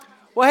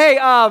Well, hey,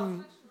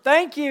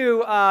 thank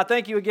you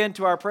again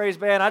to our praise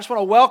band. I just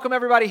want to welcome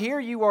everybody here.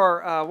 You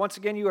are, once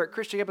again, you are at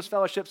Christian Campus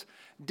Fellowship's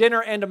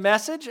Dinner and a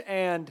Message,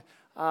 and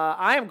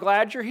I am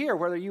glad you're here,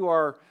 whether you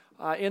are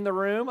in the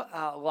room,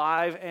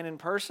 live and in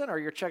person, or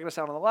you're checking us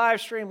out on the live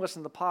stream,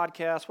 listening to the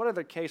podcast, whatever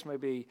the case may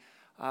be,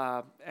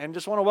 and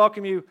just want to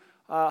welcome you,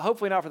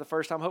 hopefully not for the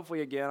first time,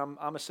 hopefully again.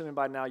 I'm assuming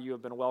by now you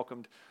have been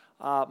welcomed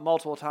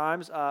multiple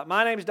times.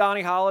 My name is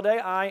Donnie Holliday.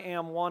 I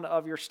am one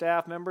of your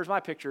staff members. My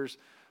picture's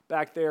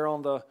back there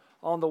on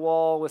the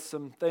wall with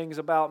some things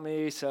about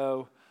me.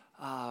 So,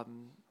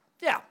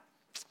 yeah.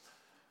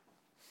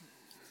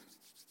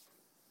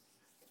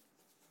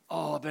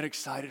 Oh, I've been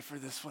excited for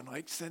this one,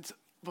 like since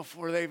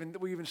before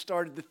we even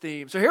started the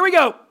theme. So here we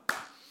go.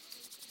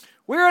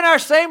 We're in our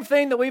same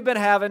theme that we've been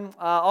having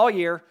all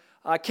year,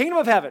 Kingdom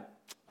of Heaven,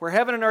 where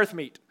heaven and earth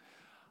meet.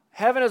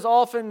 Heaven is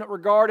often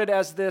regarded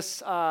as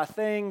this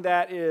thing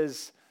that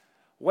is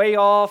way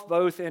off,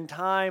 both in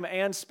time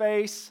and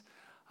space.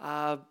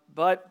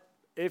 But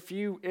if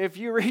you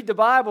read the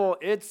Bible,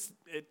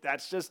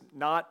 that's just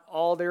not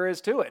all there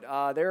is to it.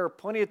 There are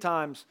plenty of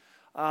times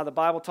the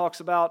Bible talks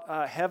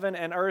about heaven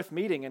and earth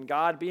meeting and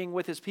God being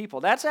with His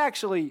people. That's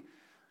actually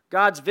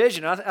God's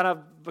vision, and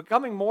I'm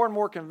becoming more and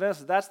more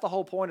convinced that that's the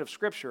whole point of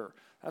Scripture.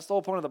 That's the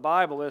whole point of the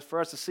Bible, is for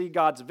us to see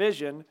God's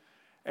vision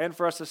and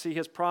for us to see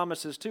His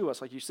promises to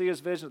us. Like you see His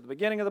vision at the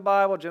beginning of the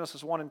Bible,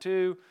 Genesis 1 and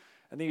 2,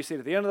 and then you see it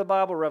at the end of the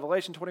Bible,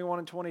 Revelation 21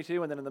 and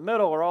 22, and then in the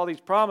middle are all these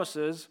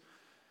promises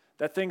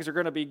that things are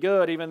going to be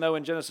good, even though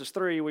in Genesis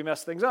 3 we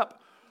messed things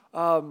up.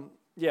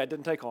 It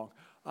didn't take long.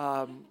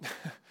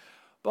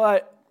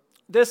 But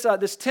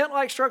this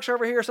tent-like structure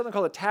over here is something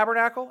called a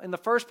tabernacle. In the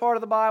first part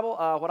of the Bible,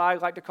 what I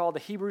like to call the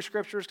Hebrew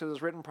Scriptures, because it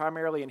was written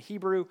primarily in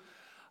Hebrew,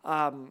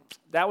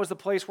 that was the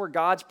place where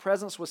God's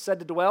presence was said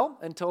to dwell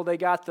until they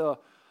got the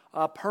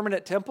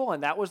permanent temple,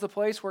 and that was the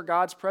place where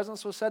God's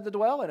presence was said to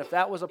dwell. And if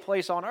that was a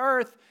place on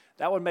earth,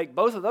 that would make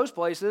both of those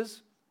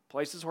places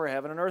where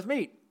heaven and earth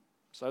meet.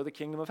 So the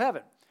kingdom of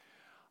heaven.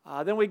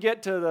 Then we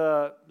get to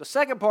the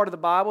second part of the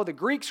Bible, the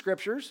Greek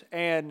Scriptures,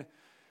 and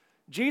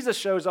Jesus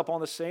shows up on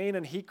the scene,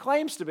 and He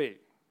claims to be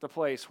the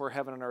place where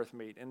heaven and earth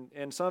meet. And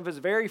in some of His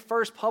very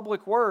first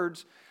public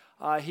words,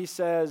 He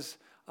says,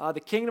 the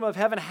kingdom of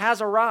heaven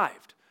has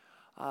arrived.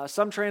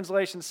 Some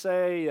translations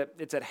say that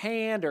it's at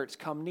hand, or it's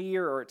come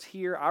near, or it's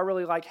here. I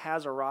really like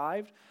has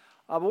arrived.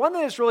 But one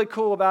thing that's really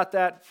cool about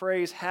that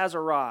phrase, has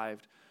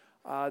arrived,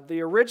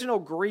 the original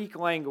Greek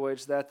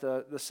language that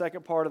the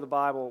second part of the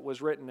Bible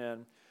was written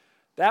in,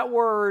 that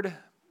word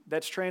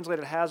that's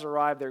translated has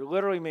arrived there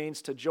literally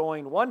means to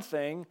join one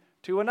thing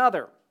to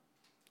another,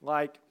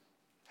 like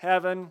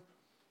heaven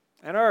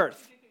and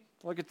earth.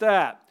 Look at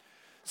that.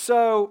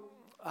 So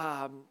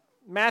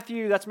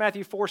Matthew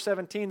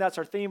 4:17, that's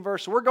our theme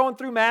verse. So we're going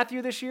through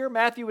Matthew this year.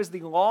 Matthew is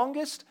the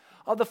longest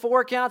of the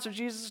four accounts of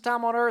Jesus'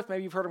 time on earth.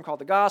 Maybe you've heard them called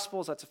the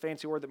Gospels. That's a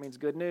fancy word that means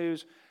good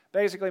news.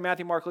 Basically,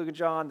 Matthew, Mark, Luke, and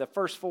John, the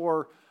first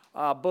four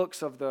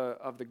books of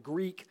the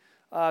Greek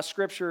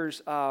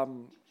Scriptures,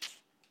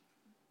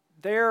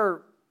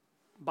 they're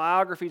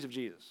biographies of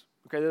Jesus.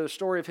 Okay, they're the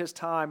story of His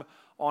time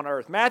on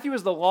earth. Matthew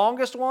is the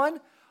longest one,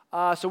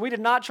 so we did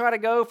not try to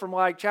go from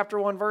like chapter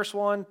 1, verse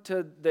 1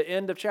 to the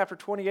end of chapter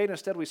 28.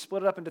 Instead, we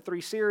split it up into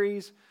 3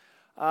 series.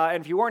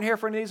 And if you weren't here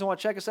for any of these and want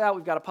to check us out,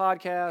 we've got a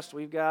podcast,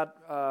 we've got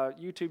a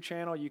YouTube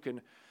channel. You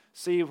can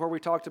see where we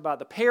talked about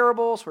the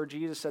parables, where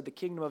Jesus said the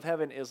kingdom of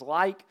heaven is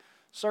like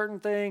certain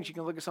things. You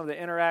can look at some of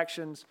the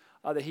interactions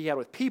that He had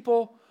with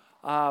people.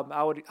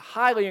 I would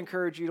highly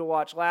encourage you to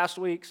watch last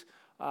week's.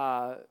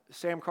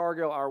 Sam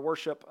Cargill, our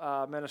worship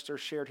minister,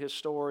 shared his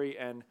story,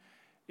 and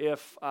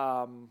if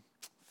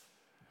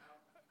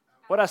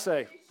what'd I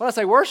say?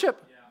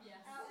 Worship? Yeah.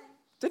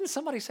 Didn't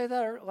somebody say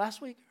that last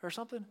week or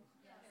something?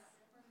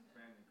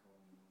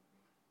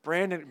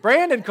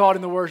 Brandon called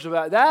him the worship.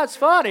 That's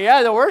funny.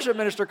 Yeah, the worship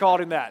minister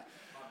called him that.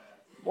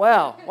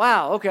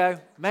 Wow. Okay,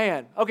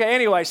 man. Okay.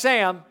 Anyway,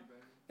 Sam.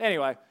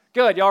 Anyway.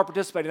 Good, y'all are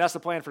participating. That's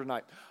the plan for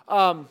tonight.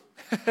 But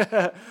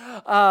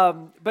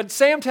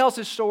Sam tells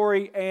his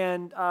story,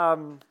 and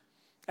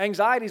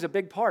anxiety is a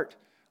big part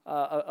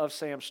of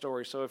Sam's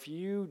story. So if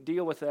you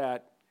deal with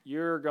that,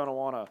 you're going to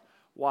want to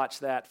watch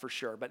that for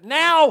sure. But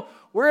now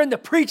we're in the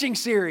preaching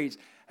series,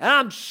 and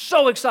I'm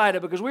so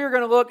excited because we are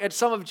going to look at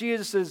some of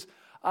Jesus'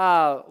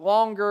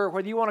 longer,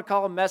 whether you want to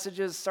call them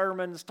messages,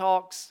 sermons,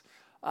 talks,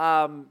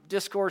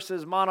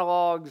 discourses,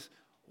 monologues,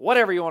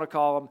 whatever you want to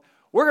call them.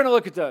 We're going to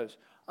look at those.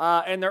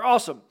 And they're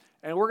awesome.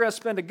 And we're going to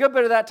spend a good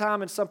bit of that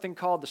time in something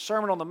called the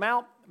Sermon on the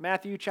Mount,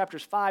 Matthew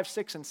chapters 5,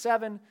 6, and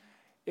 7.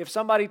 If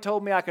somebody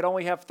told me I could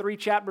only have 3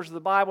 chapters of the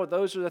Bible,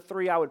 those are the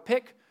 3 I would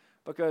pick,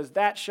 because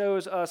that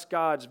shows us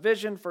God's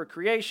vision for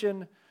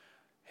creation,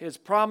 His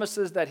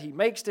promises that He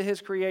makes to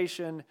His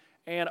creation,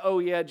 and,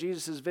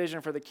 Jesus'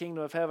 vision for the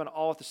kingdom of heaven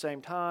all at the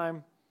same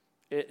time.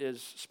 It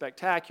is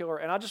spectacular.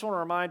 And I just want to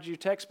remind you,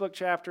 textbook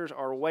chapters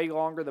are way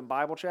longer than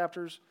Bible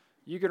chapters.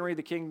 You can read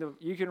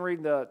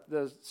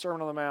the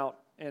Sermon on the Mount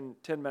in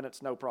 10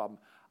 minutes, no problem.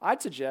 I'd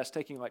suggest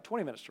taking like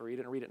 20 minutes to read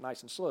it and read it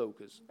nice and slow,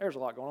 because there's a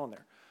lot going on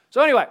there. So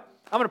anyway,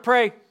 I'm going to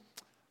pray,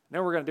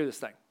 then we're going to do this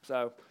thing.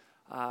 So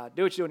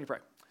do what you do when you pray.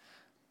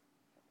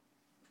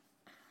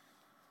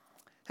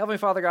 Heavenly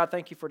Father, God,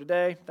 thank you for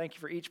today. Thank you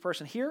for each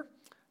person here.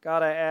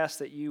 God, I ask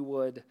that you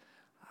would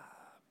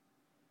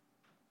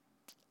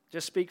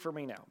just speak for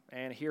me now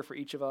and hear for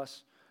each of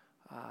us.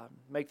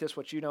 Make this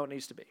what you know it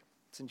needs to be.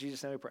 It's in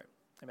Jesus' name we pray.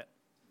 Amen.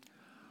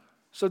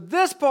 So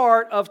this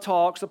part of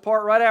talks, the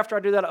part right after I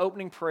do that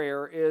opening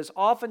prayer, is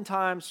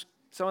oftentimes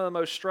some of the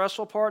most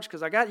stressful parts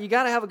because you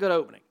got to have a good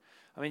opening.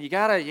 I mean, I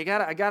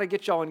got to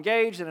get y'all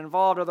engaged and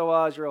involved.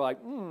 Otherwise, you're like,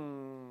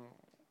 on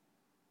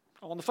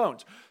the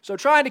phones. So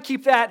trying to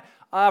keep that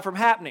from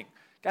happening.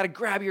 Got to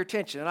grab your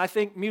attention. And I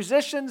think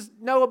musicians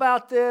know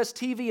about this.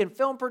 TV and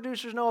film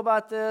producers know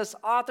about this.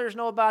 Authors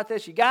know about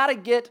this. You got to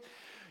get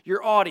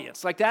your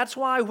audience. Like that's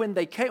why when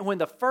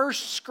the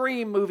first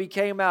Scream movie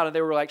came out and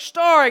they were like,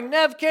 starring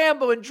Neve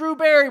Campbell and Drew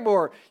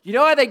Barrymore, you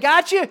know how they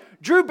got you?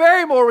 Drew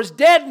Barrymore was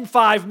dead in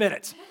 5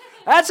 minutes.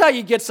 That's how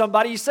you get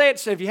somebody. You say it,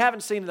 so if you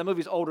haven't seen it, the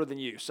movie's older than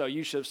you, so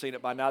you should have seen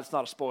it by now. It's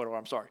not a spoiler,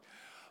 I'm sorry.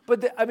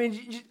 But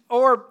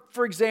or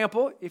for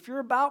example, if you're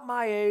about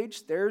my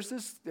age, there's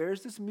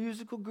this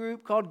musical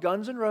group called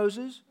Guns N'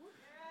 Roses.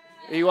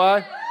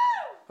 EY?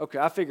 Okay,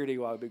 I figured EY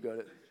would be good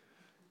at it.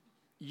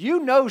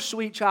 You know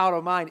Sweet Child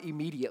of Mine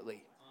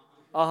immediately.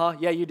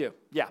 Yeah, you do.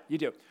 Yeah, you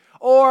do.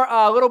 Or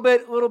a little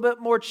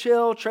bit more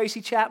chill, Tracy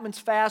Chapman's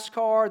Fast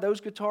Car,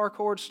 those guitar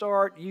chords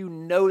start. You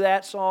know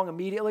that song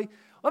immediately.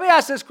 Let me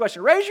ask this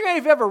question. Raise your hand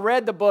if you ever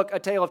read the book A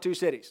Tale of Two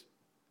Cities.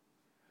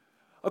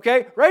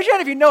 Okay? Raise your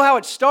hand if you know how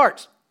it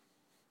starts.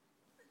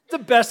 The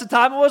best of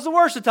times was the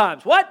worst of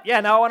times. What? Yeah,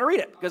 now I want to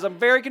read it because I'm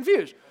very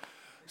confused.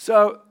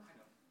 So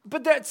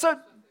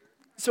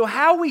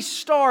how we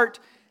start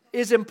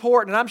is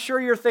important. And I'm sure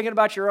you're thinking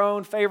about your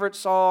own favorite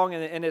song,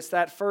 and it's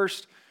that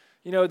first,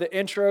 the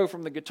intro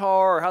from the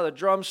guitar or how the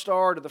drums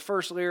start or the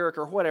first lyric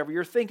or whatever.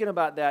 You're thinking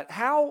about that.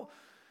 How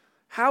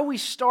we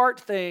start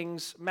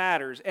things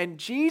matters. And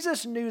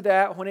Jesus knew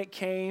that when it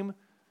came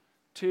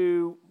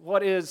to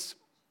what is,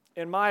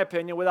 in my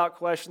opinion, without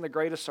question, the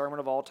greatest sermon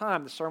of all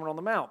time, the Sermon on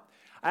the Mount.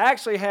 I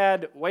actually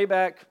had, way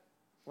back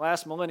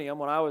last millennium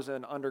when I was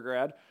in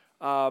undergrad,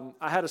 I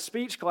had a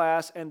speech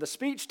class, and the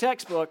speech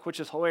textbook, which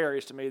is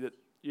hilarious to me that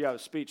you have a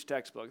speech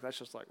textbook. That's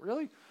just like,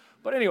 really?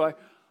 But anyway,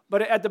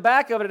 at the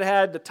back of it, it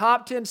had the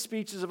top 10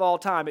 speeches of all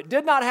time. It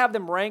did not have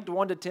them ranked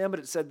 1 to 10,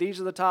 but it said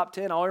these are the top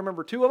 10. I only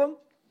remember 2 of them.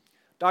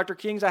 Dr.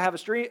 King's I Have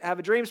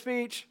a Dream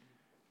speech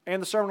and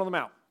the Sermon on the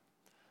Mount.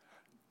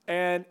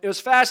 And it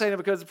was fascinating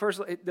because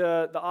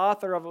the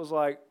author of it was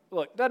like,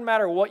 look, it doesn't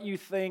matter what you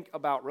think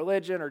about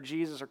religion or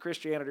Jesus or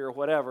Christianity or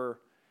whatever.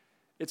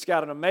 It's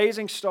got an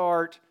amazing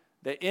start.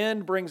 The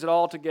end brings it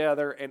all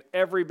together, and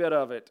every bit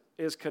of it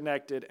is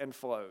connected and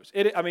flows.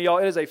 Y'all,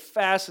 it is a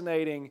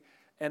fascinating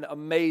and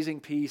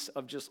amazing piece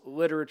of just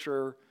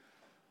literature,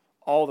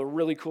 all the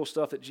really cool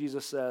stuff that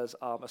Jesus says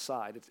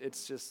aside.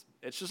 It's just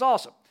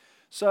awesome.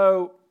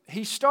 So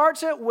he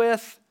starts it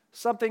with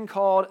something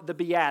called the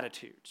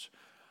Beatitudes.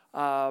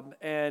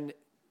 And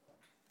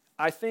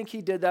I think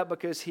he did that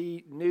because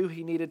he knew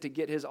he needed to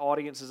get his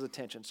audience's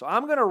attention. So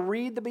I'm going to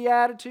read the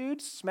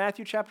Beatitudes. It's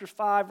Matthew chapter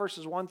 5,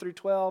 verses 1 through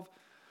 12.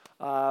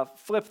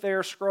 Flip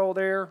there, scroll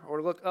there,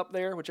 or look up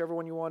there, whichever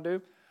one you want to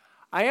do.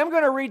 I am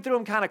going to read through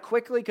them kind of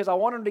quickly because I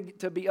want them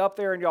to be up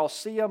there and y'all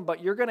see them,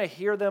 but you're going to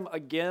hear them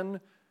again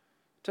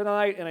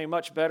tonight in a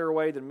much better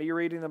way than me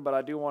reading them, but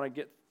I do want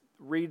to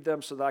read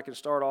them so that I can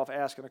start off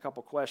asking a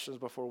couple questions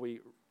before we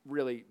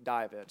really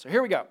dive in. So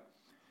here we go.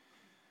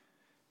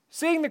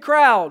 Seeing the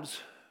crowds,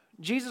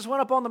 Jesus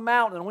went up on the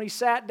mountain, and when he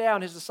sat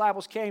down, his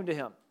disciples came to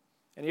him.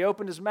 And he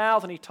opened his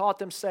mouth, and he taught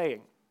them,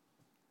 saying,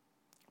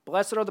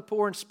 Blessed are the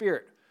poor in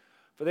spirit,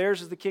 for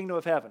theirs is the kingdom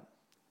of heaven.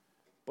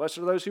 Blessed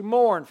are those who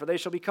mourn, for they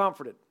shall be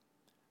comforted.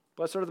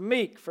 Blessed are the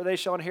meek, for they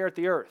shall inherit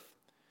the earth.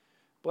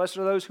 Blessed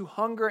are those who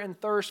hunger and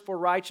thirst for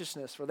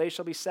righteousness, for they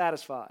shall be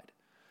satisfied.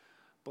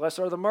 Blessed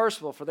are the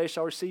merciful, for they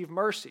shall receive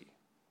mercy.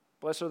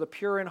 Blessed are the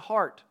pure in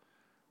heart,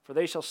 for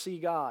they shall see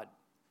God.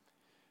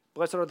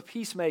 Blessed are the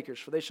peacemakers,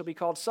 for they shall be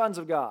called sons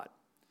of God.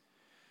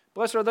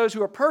 Blessed are those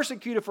who are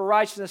persecuted for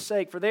righteousness'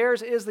 sake, for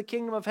theirs is the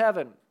kingdom of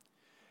heaven.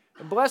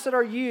 And blessed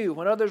are you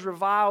when others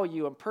revile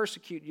you and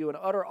persecute you and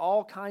utter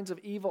all kinds of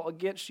evil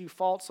against you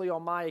falsely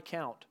on my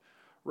account.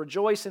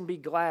 Rejoice and be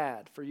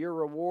glad, for your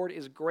reward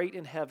is great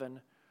in heaven,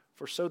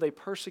 for so they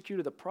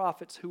persecuted the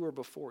prophets who were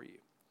before you.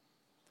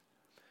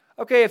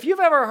 Okay, if you've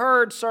ever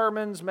heard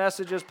sermons,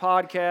 messages,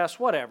 podcasts,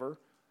 whatever,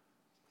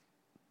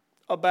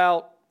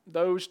 about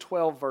those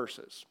 12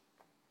 verses,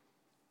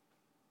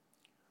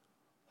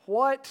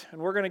 and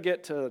we're going to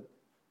get to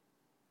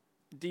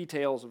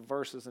details of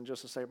verses in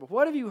just a second, but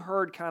what have you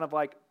heard kind of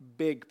like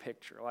big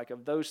picture, like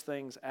of those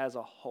things as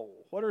a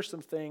whole? What are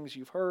some things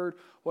you've heard?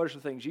 What are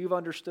some things you've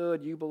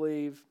understood, you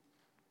believe?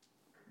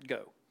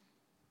 Go.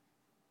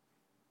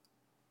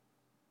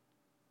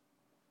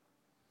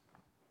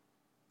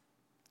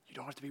 You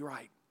don't have to be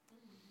right.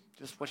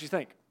 Just what you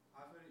think.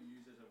 I've heard it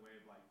used as a way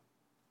of like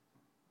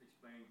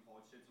explaining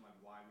hardships and like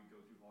why we go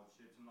through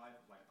hardships in life.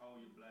 Like,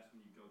 oh, you're blessed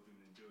when you go through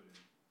and endure them.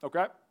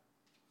 Okay.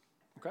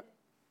 Okay.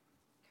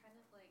 Kind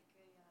of like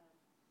a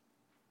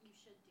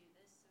should do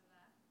this so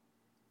that,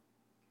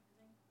 like, as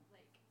in,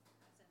 like, you should be a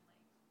peacemaker.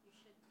 You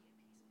should be.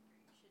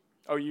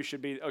 Oh, you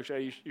should be.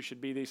 Okay, you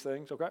should be these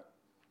things. Okay. A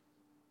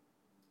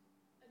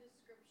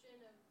description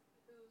of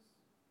who's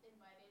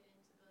invited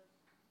into the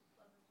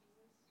love of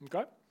Jesus.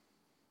 Okay.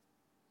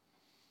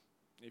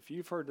 If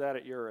you've heard that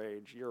at your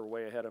age, you're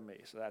way ahead of me,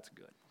 so that's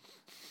good.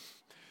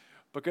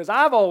 Because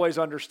I've always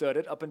understood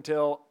it up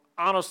until,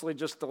 honestly,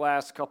 just the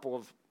last couple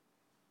of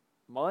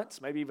months,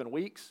 maybe even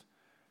weeks,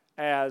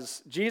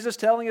 as Jesus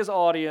telling his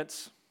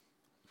audience,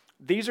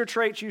 these are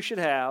traits you should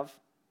have,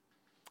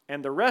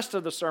 and the rest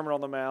of the Sermon on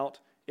the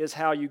Mount is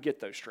how you get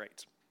those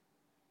traits.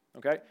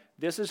 Okay?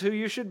 This is who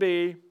you should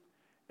be,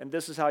 and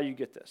this is how you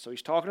get this. So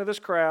he's talking to this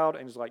crowd,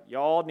 and he's like,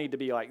 y'all need to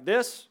be like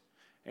this,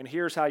 and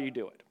here's how you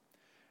do it.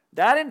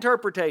 That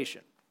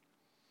interpretation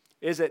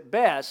is at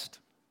best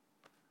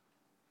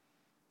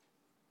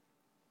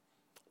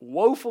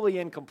woefully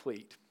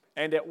incomplete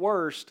and at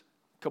worst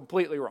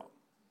completely wrong.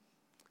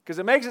 Because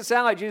it makes it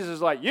sound like Jesus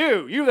is like,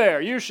 you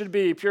there, you should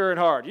be pure in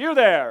heart. You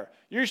there,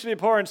 you should be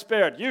poor in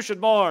spirit. You should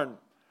mourn.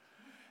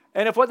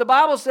 And if what the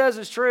Bible says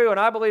is true, and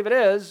I believe it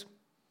is,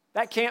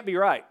 that can't be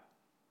right.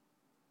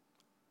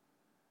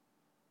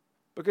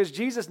 Because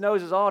Jesus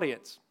knows his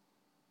audience.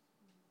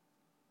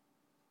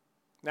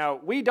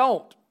 Now, we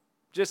don't.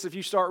 Just if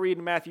you start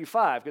reading Matthew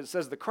 5, because it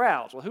says the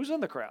crowds. Well, who's in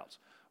the crowds?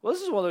 Well,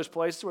 this is one of those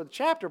places where the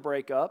chapter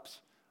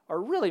breakups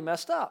are really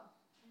messed up.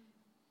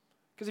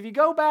 Because if you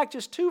go back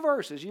just 2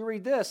 verses, you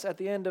read this at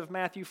the end of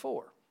Matthew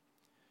 4.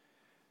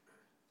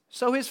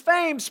 So his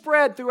fame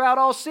spread throughout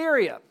all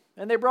Syria,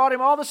 and they brought him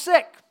all the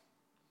sick,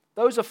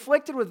 those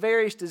afflicted with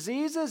various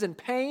diseases and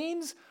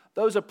pains,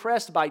 those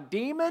oppressed by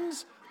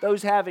demons,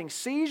 those having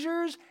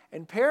seizures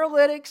and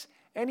paralytics,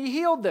 and he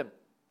healed them.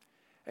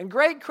 And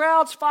great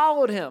crowds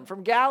followed him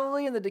from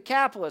Galilee and the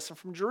Decapolis, and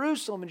from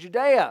Jerusalem and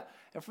Judea,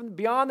 and from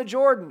beyond the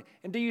Jordan.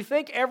 And do you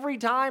think every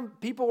time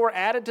people were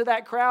added to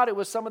that crowd, it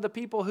was some of the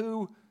people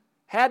who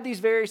had these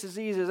various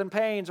diseases and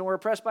pains and were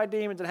oppressed by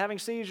demons and having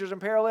seizures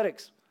and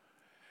paralytics?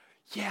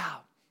 Yeah.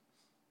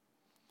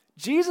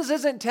 Jesus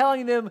isn't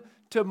telling them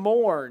to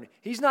mourn.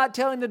 He's not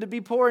telling them to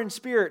be poor in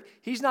spirit.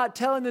 He's not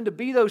telling them to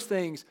be those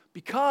things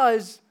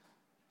because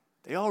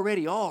they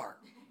already are.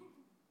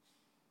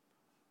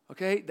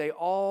 Okay? They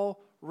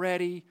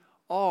already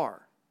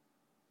are.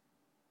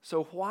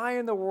 So why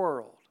in the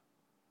world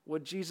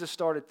would Jesus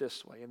start it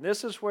this way? And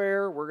this is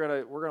where we're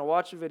gonna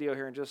watch a video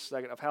here in just a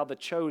second of how The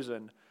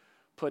Chosen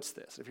puts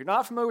this. If you're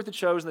not familiar with The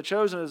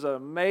Chosen is an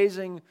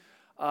amazing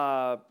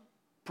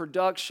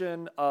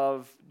production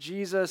of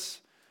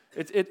Jesus.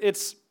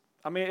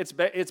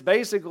 It's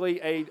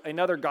basically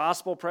another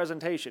gospel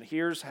presentation.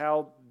 Here's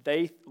how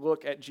they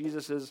look at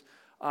Jesus'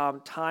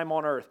 time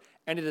on earth.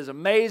 And it is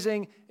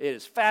amazing. It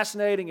is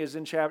fascinating. It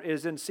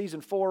is in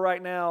season 4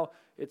 right now.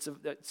 It's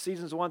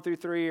seasons 1 through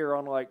 3 are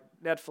on like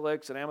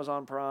Netflix and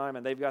Amazon Prime,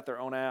 and they've got their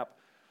own app.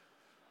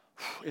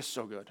 It's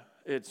so good.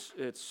 It's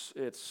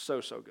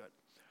so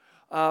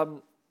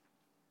good.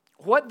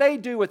 What they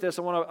do with this,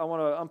 I want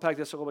to unpack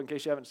this a little bit in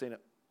case you haven't seen it.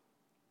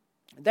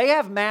 They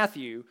have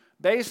Matthew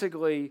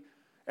basically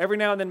every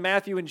now and then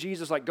Matthew and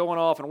Jesus like going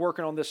off and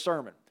working on this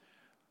sermon,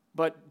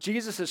 but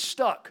Jesus is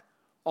stuck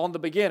on the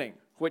beginning,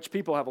 which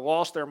people have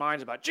lost their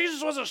minds about.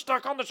 Jesus wasn't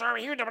stuck on the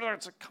sermon.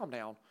 It's like, calm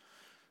down.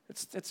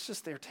 It's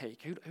just their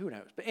take. Who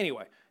knows? But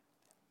anyway,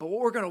 what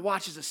we're going to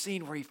watch is a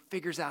scene where he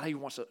figures out how he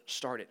wants to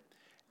start it.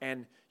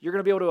 And you're going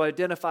to be able to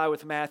identify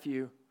with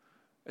Matthew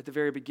at the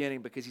very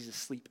beginning because he's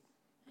asleep.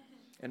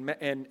 And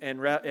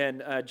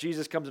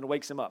Jesus comes and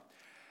wakes him up.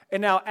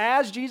 And now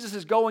as Jesus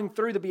is going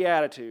through the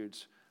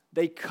Beatitudes,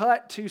 they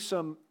cut to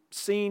some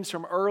scenes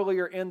from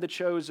earlier in The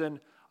Chosen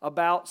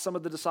about some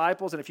of the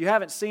disciples. And if you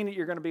haven't seen it,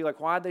 you're going to be like,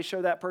 why'd they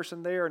show that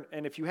person there?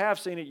 And if you have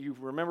seen it, you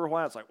remember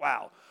why. It's like,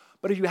 wow.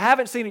 But if you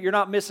haven't seen it, you're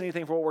not missing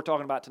anything for what we're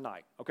talking about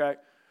tonight, okay?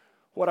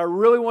 What I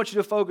really want you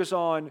to focus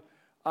on,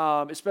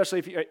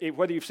 especially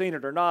whether you've seen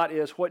it or not,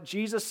 is what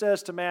Jesus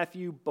says to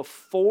Matthew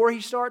before he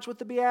starts with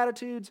the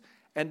Beatitudes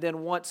and then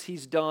once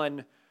he's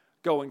done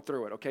going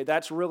through it, okay?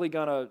 That's really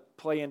going to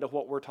play into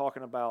what we're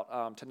talking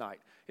about tonight.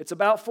 It's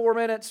about 4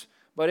 minutes,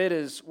 but it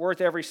is worth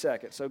every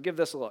second. So give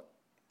this a look.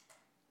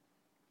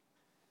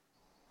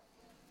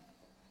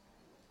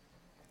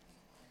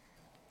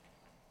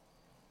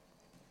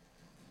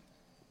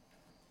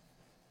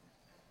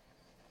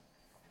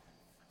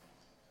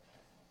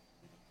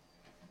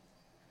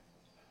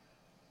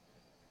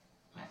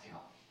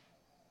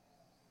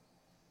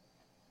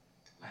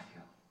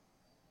 Matthew.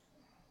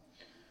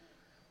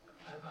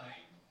 Bye-bye.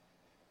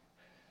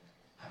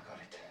 I've got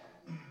it.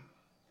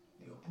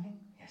 The opening?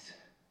 Yes.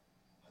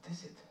 What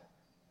is it?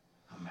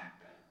 A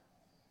map.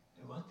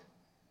 A what?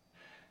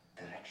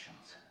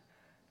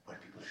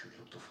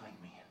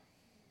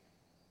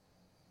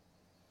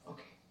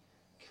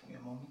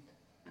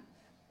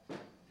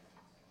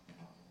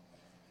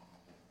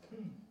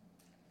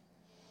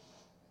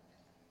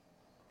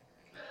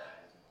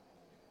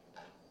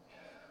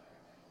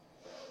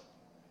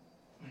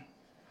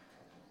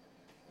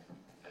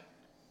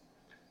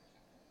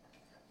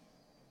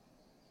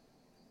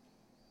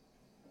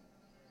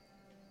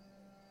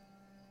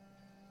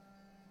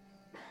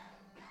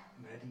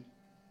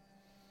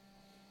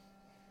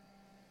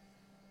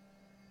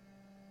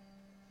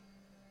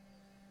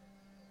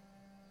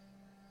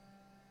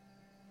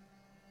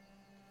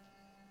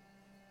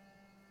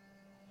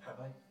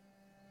 Rabbi,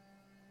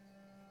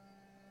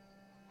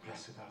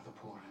 blessed are the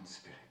poor in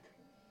spirit,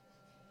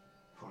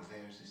 for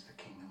theirs is the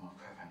kingdom of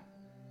heaven.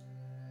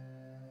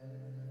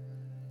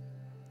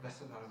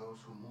 Blessed are those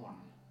who mourn,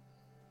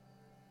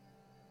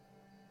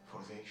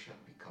 for they shall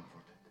be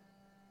comforted.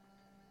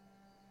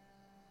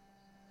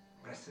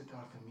 Blessed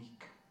are the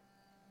meek,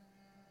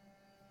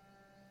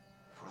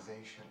 for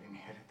they shall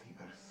inherit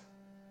the earth.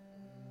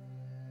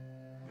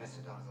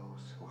 Blessed are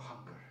those who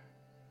hunger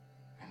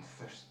and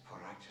thirst for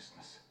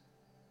righteousness,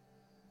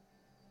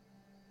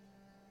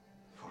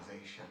 for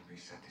they shall be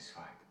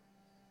satisfied.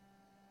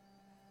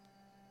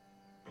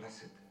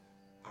 Blessed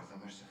are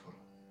the merciful,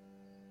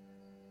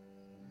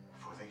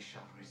 for they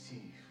shall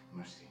receive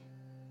mercy.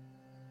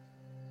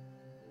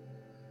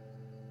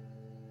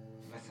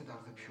 Blessed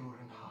are the pure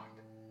in heart,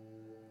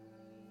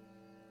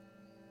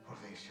 for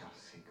they shall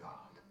see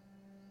God.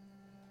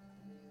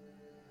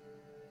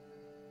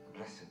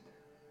 Blessed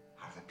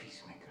are the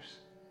peacemakers,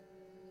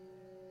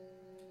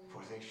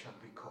 for they shall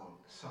be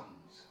called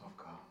sons of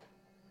God.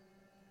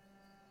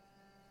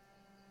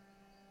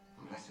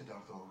 Blessed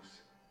are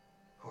those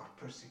who are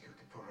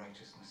persecuted for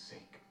righteousness'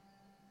 sake,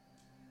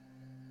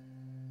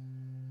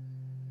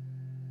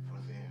 for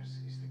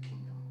theirs is the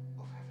kingdom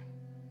of heaven.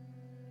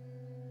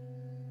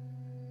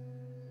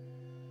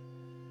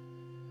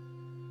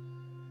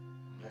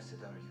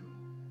 Blessed are you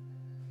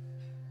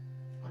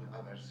when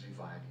others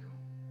revile you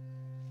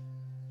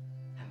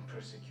and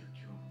persecute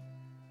you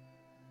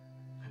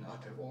and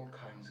utter all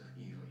kinds of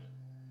evil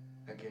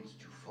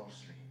against you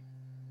falsely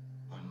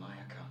on my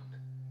account.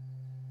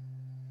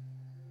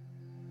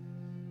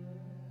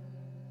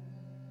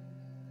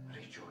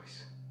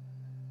 Rejoice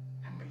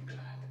and be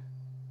glad,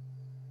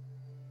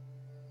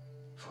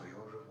 for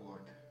your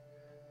reward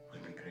will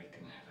be great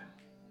in heaven.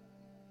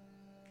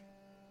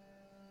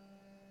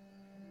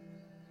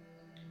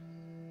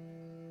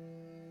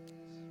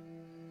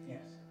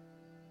 Yes.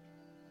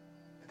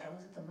 But how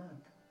is it the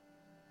map?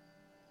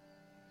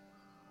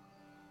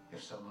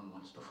 If someone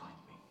wants to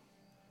find me,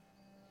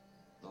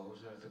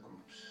 those are the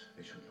groups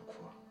they should look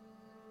for.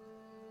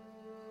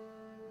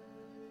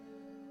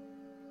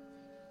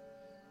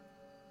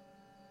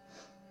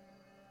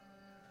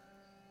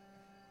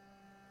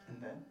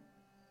 And then?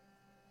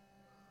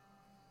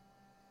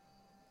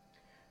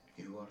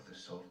 You are the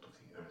salt of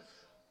the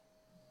earth.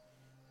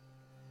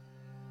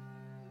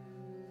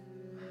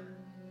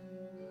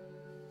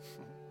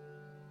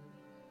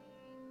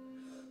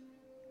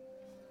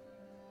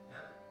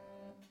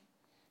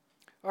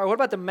 All right, what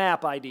about the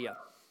map idea?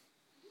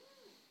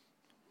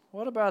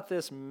 What about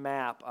this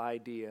map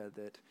idea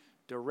that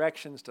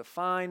directions to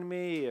find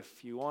me?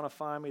 If you want to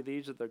find me,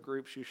 these are the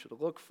groups you should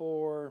look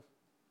for.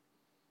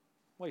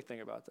 What do you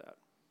think about that?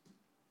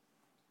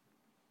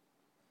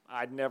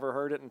 I'd never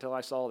heard it until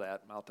I saw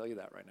that. I'll tell you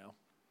that right now.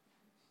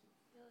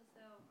 I feel as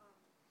though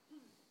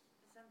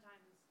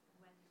sometimes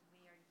when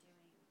we are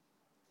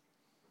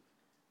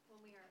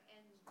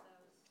in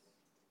those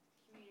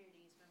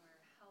communities, when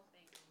we're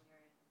helping,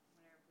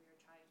 whenever we are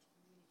trying to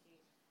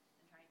communicate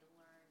and trying to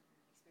learn,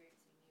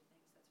 experiencing new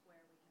things, that's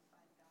where we can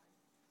find God.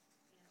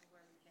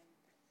 Where we can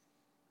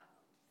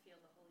feel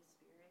the Holy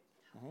Spirit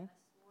helping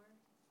us more.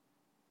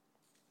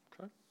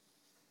 Okay.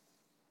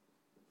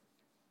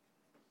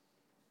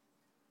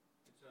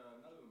 It's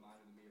another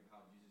reminder to me of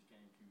how Jesus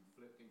came to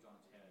flip things on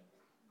its head.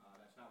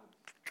 That's not what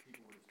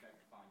people would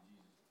expect to find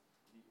Jesus.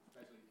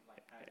 Especially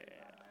like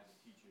as a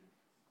teacher,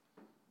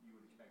 you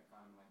would expect to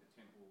find him like the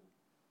temple,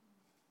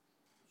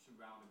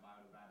 surrounded by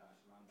the rabbis,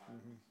 surrounded by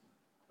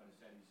but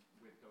instead he's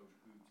with those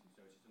groups, and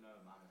so it's just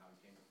another reminder of how he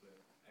came to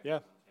flip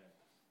everything on its head.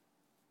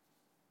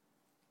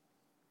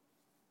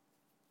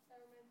 That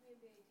reminds me of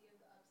the idea of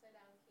the upside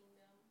down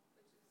kingdom,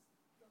 which is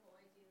the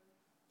whole idea of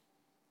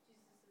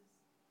Jesus's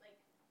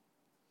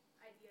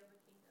idea of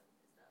a kingdom is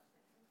the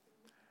upside down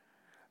kingdom.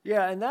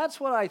 Yeah, and that's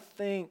what I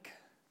think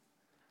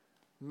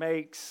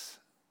makes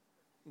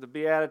the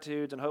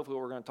Beatitudes, and hopefully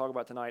what we're going to talk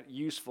about tonight,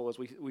 useful as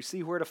we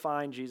see where to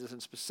find Jesus,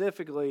 and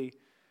specifically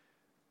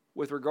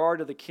with regard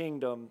to the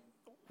kingdom,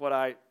 what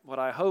I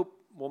hope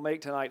will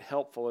make tonight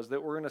helpful is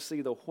that we're going to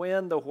see the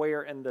when, the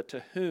where, and the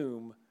to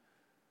whom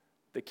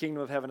the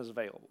kingdom of heaven is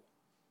available.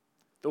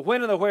 The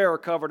when and the where are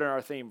covered in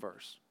our theme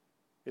verse.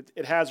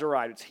 It has a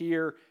right. It's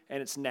here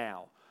and it's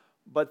now.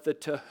 But the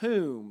to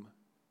whom,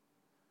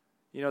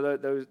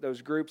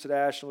 those groups that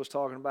Ashton was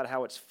talking about,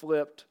 how it's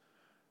flipped,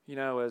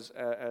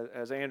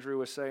 as Andrew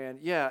was saying,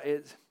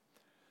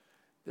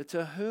 the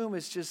to whom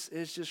is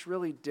just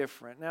really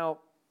different.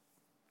 Now,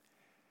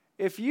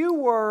 if you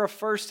were a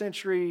first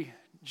century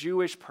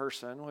Jewish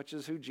person, which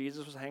is who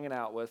Jesus was hanging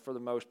out with for the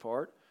most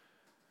part,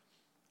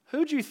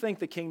 who do you think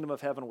the kingdom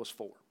of heaven was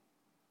for?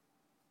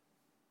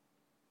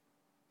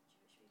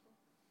 Jewish people.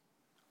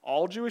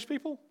 All Jewish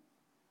people?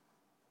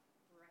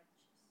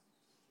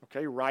 Righteous.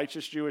 Okay,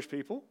 righteous Jewish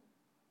people.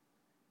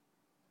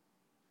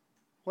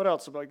 What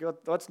else?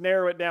 Let's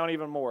narrow it down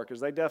even more, because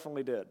they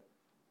definitely did.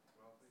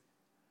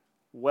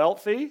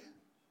 Wealthy?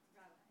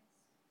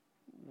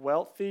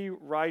 Wealthy,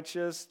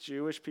 righteous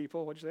Jewish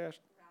people. What'd you say, Ash?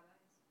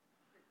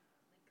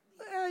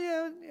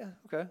 Rabbis. Yeah.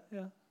 Okay,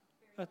 yeah.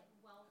 Very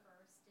well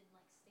versed in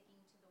sticking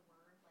to the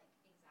word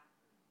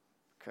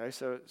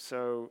exactly. Okay,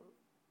 so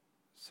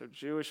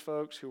Jewish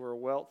folks who are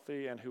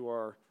wealthy and who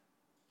are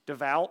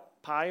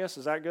devout, pious,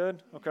 is that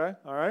good? Okay,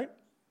 all right.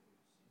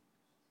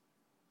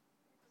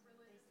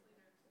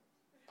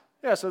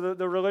 Yeah, so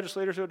the religious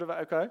leaders who are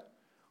devout, okay.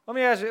 Let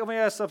me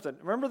ask something.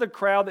 Remember the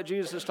crowd that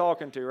Jesus is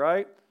talking to,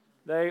 right?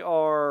 They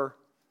are,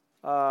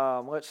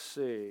 let's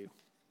see.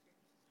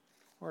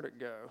 Where'd it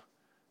go?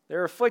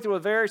 They're afflicted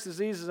with various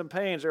diseases and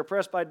pains. They're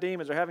oppressed by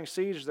demons. They're having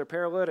seizures. They're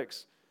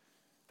paralytics.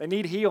 They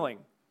need healing.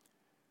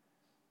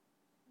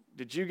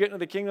 Did you get into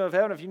the kingdom of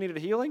heaven if you needed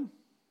healing?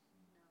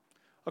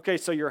 Okay,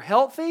 so you're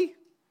healthy,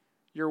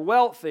 you're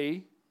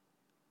wealthy,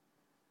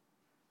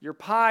 you're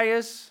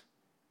pious,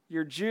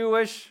 you're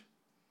Jewish,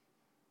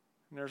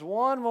 and there's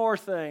one more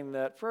thing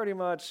that pretty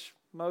much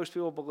most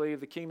people believe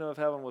the kingdom of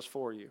heaven was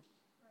for you.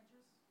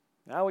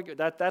 Now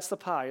that's the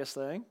pious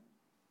thing.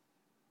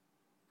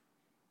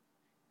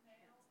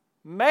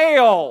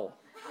 Male.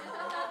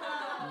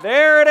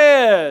 There it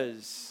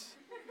is.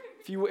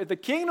 If the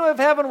kingdom of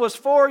heaven was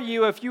for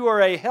you, if you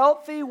are a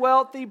healthy,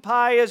 wealthy,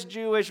 pious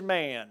Jewish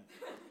man.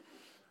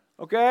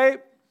 Okay?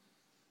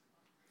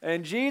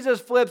 And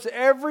Jesus flips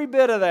every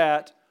bit of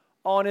that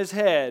on his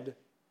head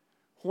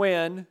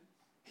when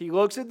he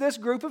looks at this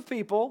group of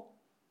people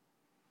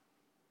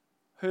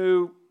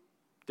who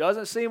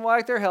doesn't seem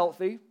like they're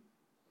healthy.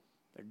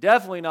 They're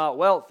definitely not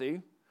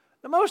wealthy.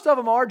 Now, most of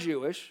them are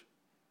Jewish.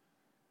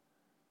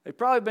 They've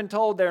probably been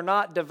told they're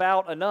not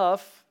devout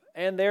enough,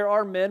 and there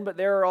are men, but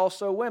there are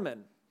also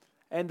women.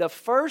 And the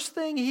first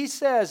thing he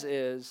says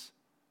is,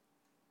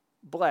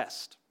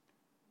 blessed.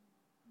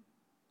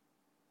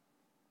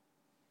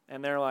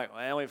 And they're like,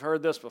 well, we've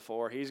heard this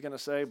before. He's going to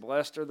say,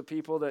 blessed are the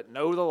people that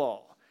know the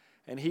law.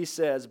 And he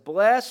says,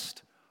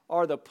 blessed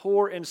are the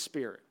poor in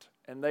spirit.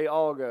 And they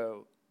all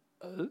go,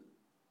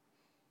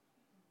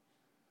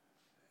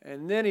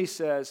 And then he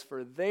says,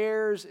 for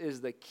theirs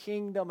is the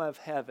kingdom of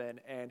heaven,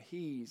 and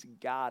he's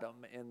got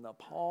them in the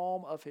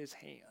palm of his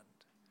hand.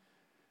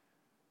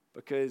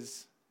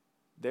 Because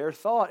their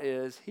thought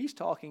is, he's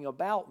talking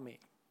about me.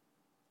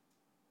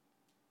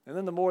 And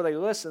then the more they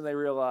listen, they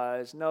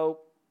realize,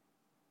 nope,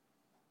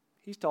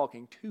 he's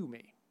talking to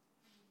me.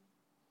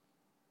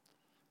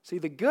 See,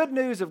 the good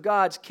news of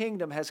God's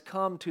kingdom has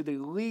come to the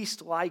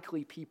least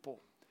likely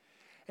people.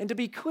 And to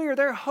be clear,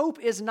 their hope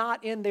is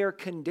not in their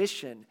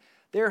condition.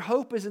 Their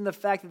hope is in the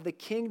fact that the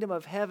kingdom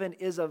of heaven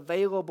is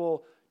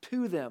available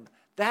to them.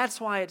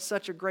 That's why it's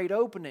such a great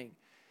opening.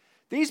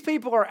 These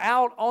people are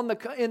out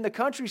in the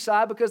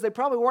countryside because they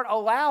probably weren't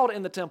allowed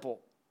in the temple.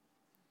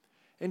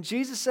 And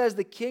Jesus says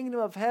the kingdom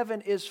of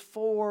heaven is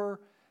for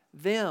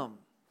them.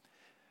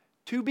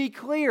 To be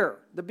clear,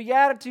 the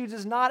Beatitudes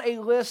is not a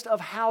list of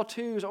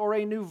how-tos or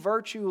a new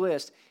virtue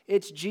list.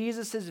 It's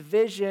Jesus'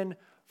 vision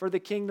for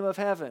the kingdom of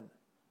heaven.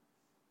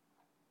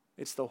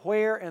 It's the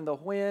where and the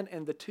when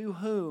and the to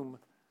whom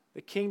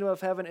the kingdom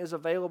of heaven is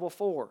available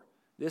for.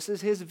 This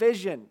is his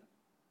vision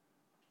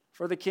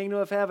for the kingdom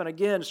of heaven.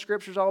 Again,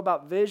 Scripture is all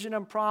about vision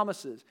and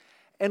promises.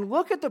 And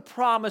look at the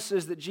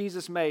promises that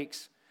Jesus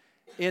makes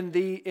in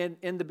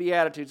the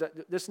Beatitudes.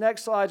 This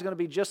next slide is going to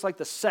be just like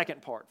the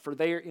second part. For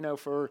theirs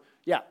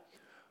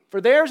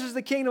is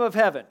the kingdom of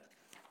heaven.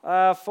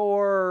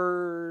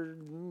 For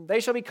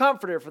they shall be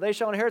comforted, for they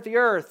shall inherit the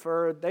earth,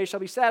 for they shall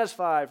be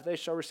satisfied, for they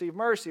shall receive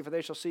mercy, for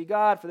they shall see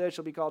God, for they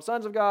shall be called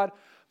sons of God.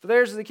 For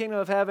theirs is the kingdom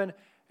of heaven,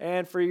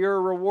 and for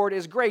your reward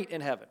is great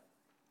in heaven.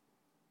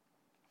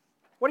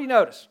 What do you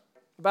notice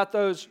about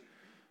those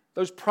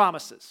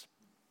promises?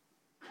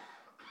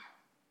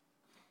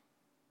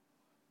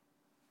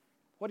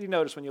 What do you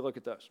notice when you look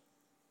at those?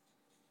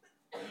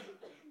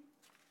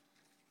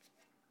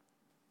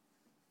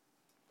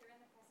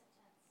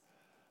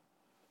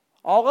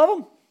 All of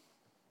them?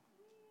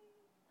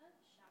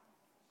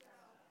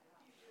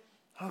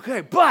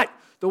 Okay, but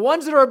the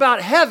ones that are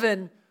about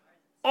heaven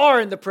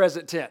are in the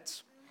present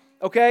tense.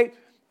 Okay?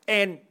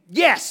 And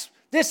yes,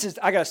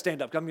 I got to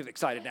stand up. I'm getting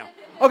excited now.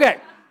 Okay,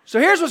 so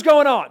here's what's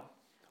going on.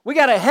 We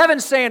got a heaven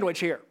sandwich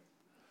here.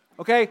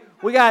 Okay?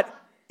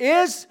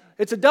 It's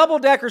a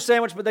double-decker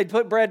sandwich, but they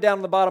put bread down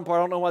on the bottom part.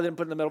 I don't know why they didn't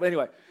put it in the middle. But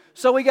anyway,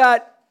 so we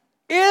got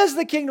is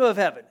the kingdom of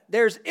heaven.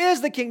 Theirs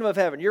is the kingdom of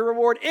heaven. Your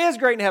reward is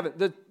great in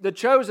heaven. The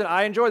chosen,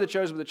 I enjoy the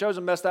chosen, but the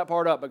chosen messed that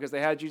part up because they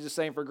had Jesus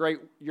saying, for great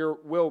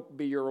will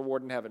be your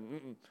reward in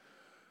heaven.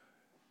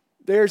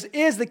 Theirs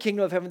is the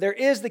kingdom of heaven. There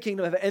is the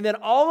kingdom of heaven. And then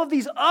all of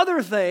these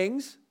other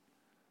things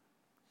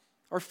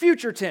are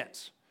future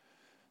tense.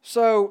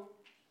 So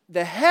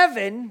the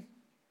heaven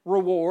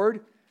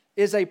reward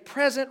is a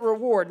present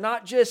reward,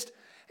 not just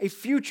a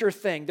future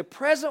thing. The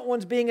present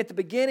ones being at the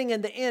beginning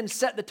and the end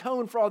set the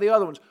tone for all the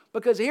other ones.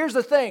 Because here's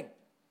the thing.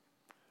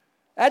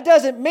 That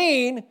doesn't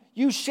mean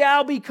you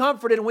shall be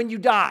comforted when you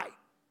die.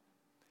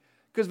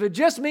 Because if it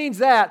just means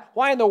that,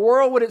 why in the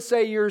world would it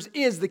say yours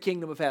is the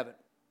kingdom of heaven?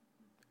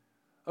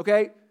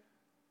 Okay?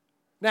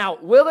 Now,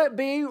 will it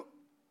be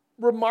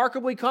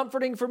remarkably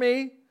comforting for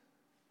me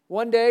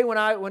one day when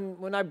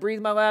I breathe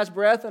my last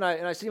breath and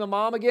I see my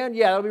mom again?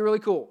 Yeah, that'll be really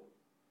cool.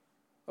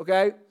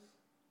 Okay?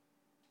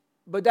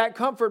 But that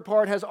comfort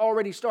part has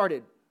already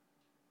started.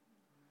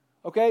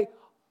 Okay?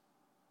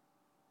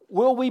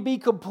 Will we be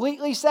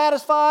completely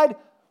satisfied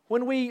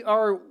when we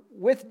are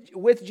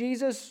with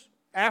Jesus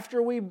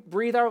after we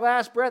breathe our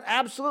last breath?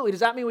 Absolutely.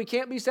 Does that mean we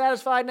can't be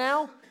satisfied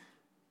now?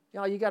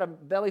 You got a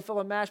belly full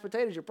of mashed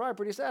potatoes, you're probably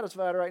pretty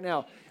satisfied right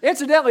now.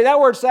 Incidentally, that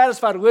word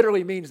satisfied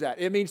literally means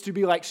that. It means to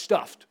be like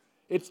stuffed.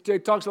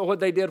 It talks about what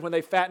they did when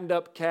they fattened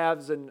up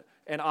calves and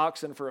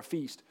oxen for a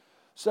feast.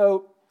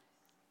 So,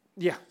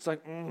 yeah, it's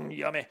like,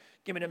 yummy.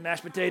 Give me the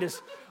mashed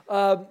potatoes.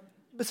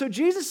 So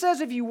Jesus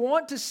says if you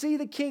want to see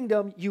the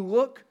kingdom, you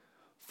look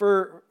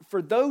for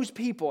those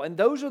people. And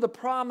those are the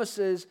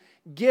promises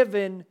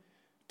given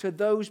to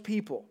those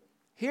people.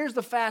 Here's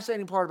the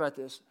fascinating part about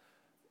this.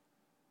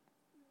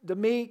 The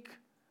meek,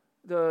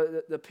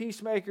 the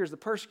peacemakers, the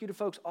persecuted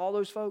folks, all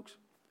those folks,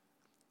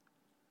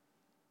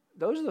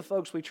 those are the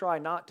folks we try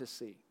not to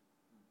see.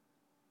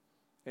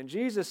 And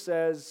Jesus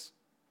says,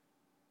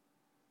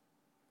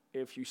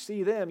 if you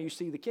see them, you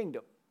see the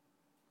kingdom.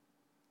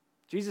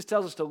 Jesus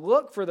tells us to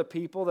look for the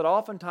people that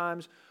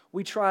oftentimes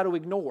we try to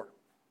ignore.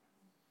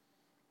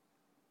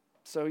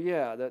 So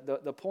yeah,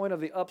 the point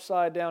of the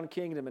upside down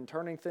kingdom and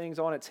turning things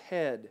on its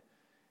head,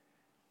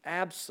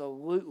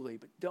 absolutely.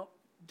 But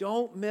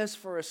don't miss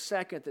for a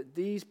second that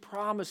these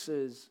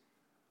promises,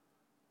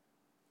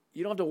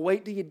 you don't have to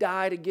wait till you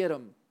die to get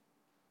them.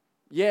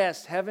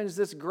 Yes, heaven's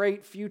this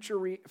great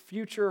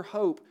future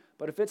hope,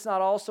 but if it's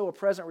not also a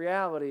present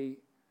reality,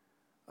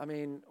 I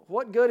mean,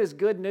 what good is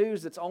good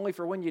news that's only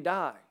for when you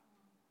die?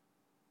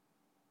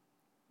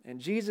 And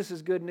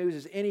Jesus' good news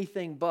is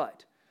anything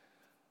but.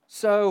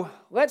 So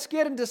let's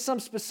get into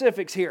some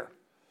specifics here.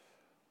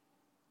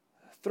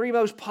 3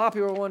 most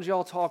popular ones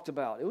y'all talked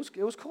about. It was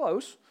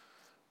close.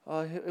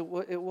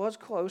 It was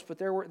close, but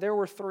there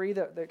were 3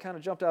 that kind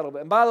of jumped out a little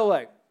bit. And by the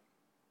way,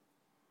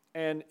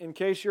 and in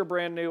case you're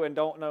brand new and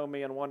don't know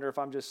me and wonder if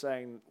I'm just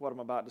saying what I'm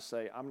about to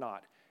say, I'm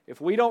not. If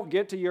we don't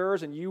get to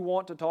yours and you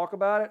want to talk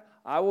about it,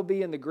 I will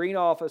be in the green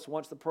office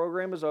once the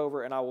program is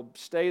over, and I will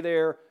stay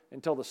there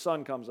until the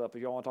sun comes up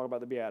if you want to talk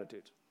about the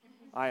Beatitudes.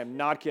 I am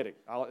not kidding.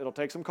 It'll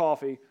take some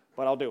coffee,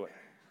 but I'll do it.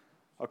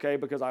 Okay?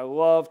 Because I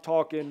love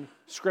talking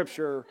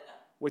Scripture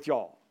with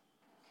y'all.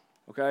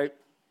 Okay?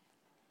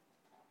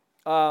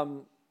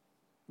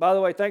 By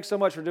the way, thanks so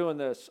much for doing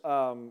this.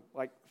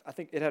 I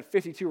think it had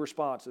 52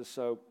 responses,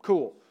 so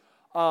cool.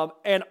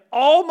 And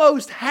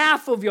almost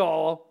half of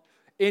y'all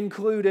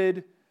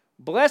included,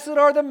 blessed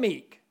are the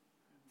meek,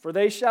 for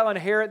they shall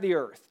inherit the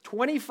earth.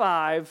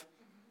 25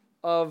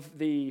 of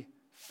the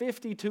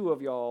 52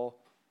 of y'all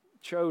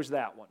chose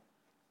that one.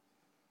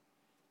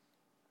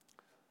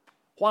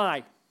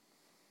 Why?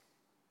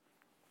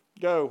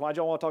 Go. Why'd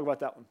y'all want to talk about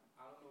that one?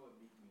 I don't know what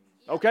meek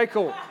means. Okay,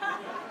 cool.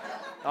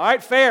 All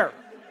right, fair.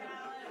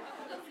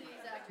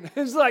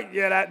 It's like,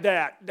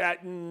 yeah,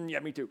 yeah,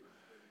 me too.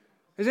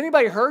 Has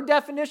anybody heard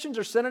definitions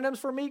or synonyms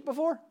for meek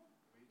before?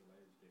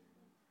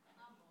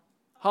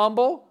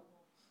 Humble.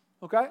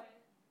 Okay.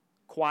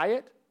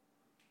 Quiet.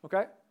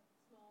 Okay.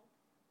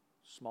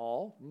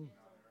 Small.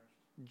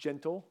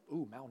 Gentle.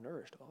 Ooh,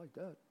 malnourished. I like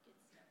that.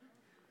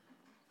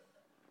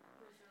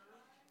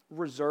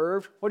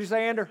 Reserved. What'd you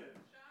say, Andrew?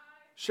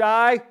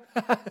 Shy.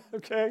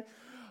 Okay.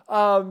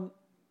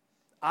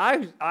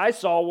 I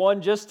saw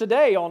one just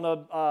today on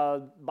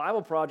the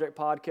Bible Project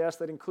podcast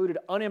that included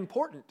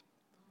unimportant.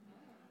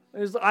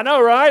 I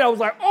know, right? I was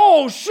like,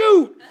 oh,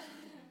 shoot.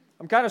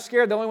 I'm kind of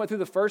scared they only went through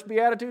the first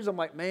Beatitudes. I'm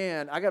like,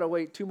 man, I got to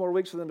wait 2 more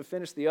weeks for them to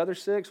finish the other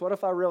 6. What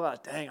if I realize,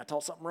 dang, I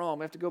taught something wrong?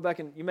 I have to go back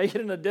and you may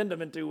get an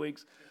addendum in 2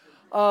 weeks.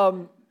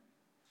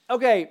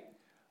 Okay.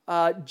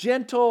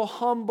 Gentle,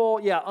 humble,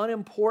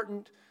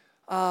 unimportant.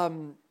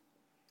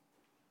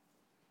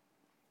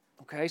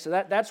 Okay, so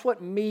that's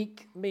what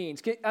meek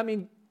means. I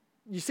mean,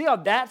 you see how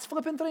that's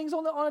flipping things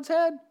on its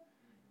head?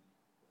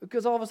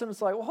 Because all of a sudden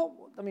it's like,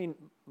 well, I mean,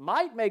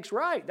 might makes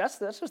right. That's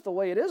just the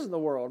way it is in the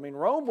world. I mean,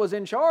 Rome was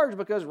in charge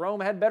because Rome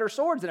had better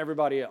swords than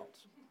everybody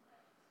else.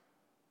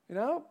 You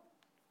know?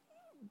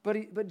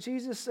 But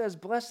Jesus says,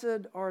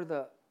 blessed are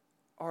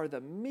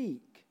the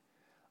meek.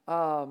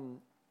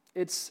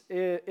 It's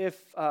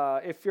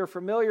if you're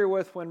familiar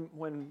with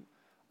when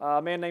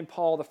a man named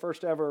Paul, the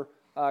first ever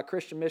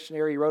Christian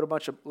missionary, he wrote a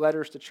bunch of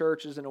letters to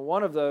churches, and in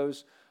one of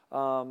those,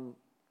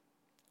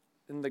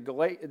 in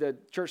the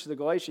church of the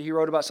Galatia, he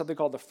wrote about something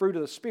called the fruit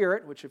of the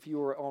Spirit, which if you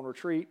were on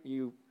retreat,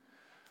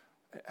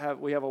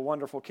 we have a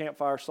wonderful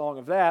campfire song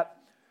of that.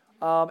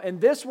 And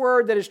this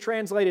word that is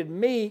translated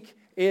meek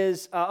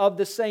is of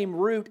the same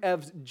root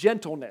as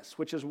gentleness,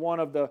 which is one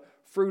of the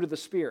fruit of the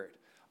Spirit.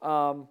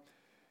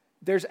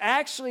 There's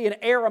actually an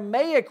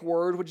Aramaic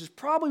word, which is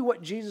probably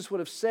what Jesus would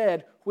have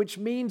said, which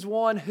means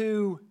one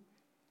who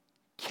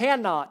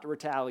cannot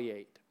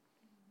retaliate.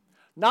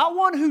 Not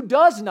one who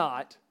does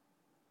not,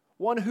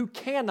 one who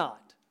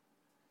cannot.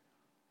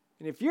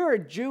 And if you're a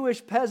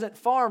Jewish peasant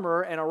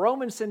farmer and a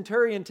Roman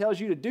centurion tells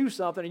you to do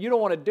something and you don't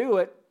want to do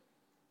it,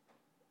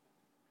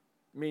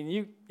 I mean,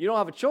 you don't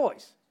have a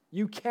choice.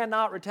 You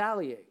cannot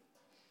retaliate.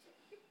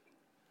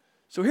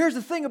 So here's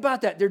the thing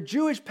about that. They're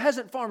Jewish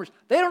peasant farmers.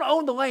 They don't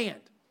own the land.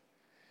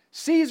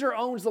 Caesar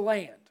owns the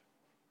land.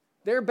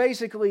 They're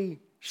basically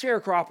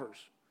sharecroppers.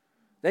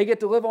 They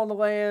get to live on the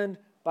land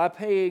by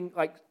paying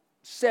like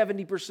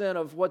 70%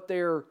 of what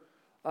they're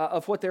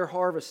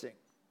harvesting.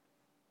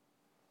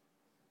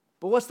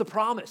 But what's the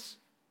promise?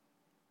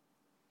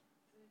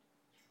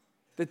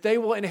 That they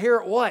will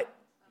inherit what?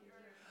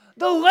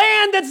 The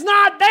land that's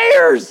not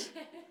theirs.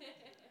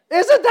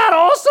 Isn't that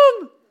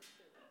awesome?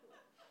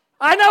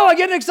 I know, I'm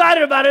getting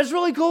excited about it. It's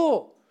really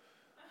cool.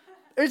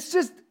 It's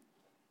just,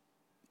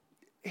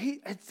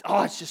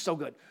 it's just so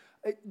good.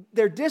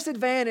 They're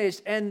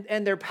disadvantaged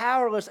and they're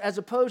powerless as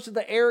opposed to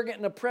the arrogant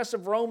and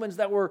oppressive Romans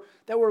that were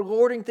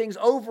lording things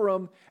over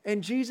them.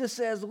 And Jesus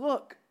says,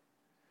 look,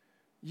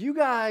 you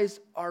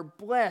guys are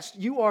blessed.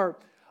 You are,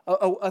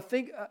 a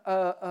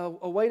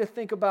way to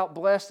think about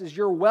blessed is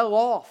you're well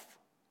off.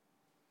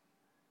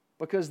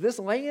 Because this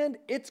land,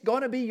 it's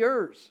going to be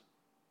yours.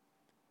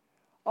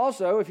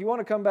 Also, if you want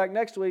to come back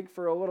next week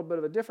for a little bit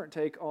of a different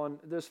take on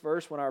this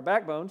verse, when our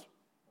backbones,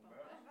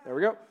 there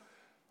we go,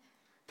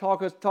 talk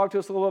to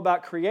us a little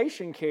about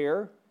creation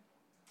care.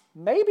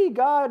 Maybe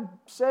God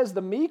says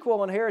the meek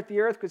will inherit the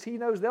earth because he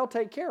knows they'll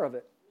take care of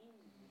it.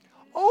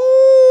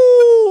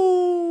 Oh,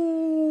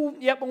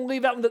 yep, I'm going to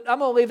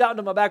leave that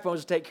to my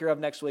backbones to take care of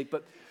next week.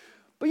 But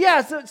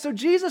yeah, so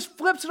Jesus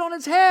flips it on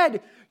its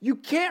head. You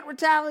can't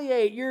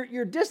retaliate.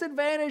 You're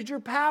disadvantaged. You're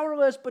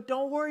powerless, but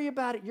don't worry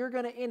about it. You're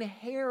going to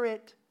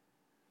inherit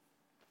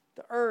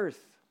the earth.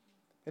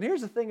 And here's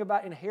the thing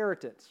about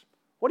inheritance.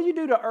 What do you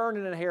do to earn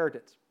an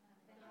inheritance?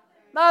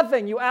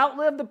 Nothing. You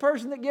outlive the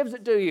person that gives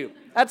it to you.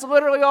 That's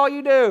literally all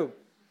you do.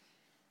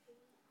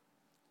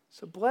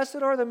 So blessed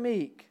are the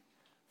meek,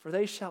 for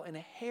they shall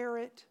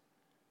inherit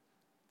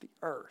the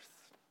earth.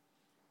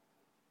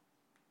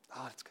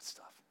 Oh, that's good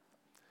stuff.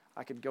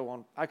 I could go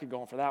on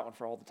for that one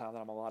for all the time that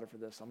I'm allotted for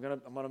this. I'm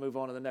gonna move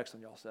on to the next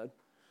one y'all said.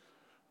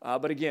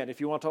 But again, if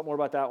you want to talk more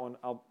about that one,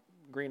 I'll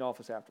green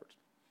office afterwards.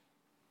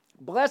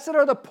 Blessed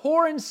are the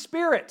poor in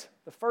spirit.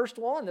 The first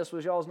one, this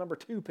was y'all's number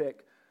 2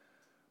 pick.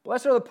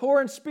 Blessed are the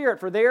poor in spirit,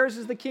 for theirs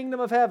is the kingdom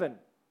of heaven.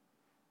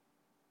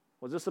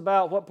 Was this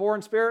about what poor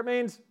in spirit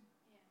means?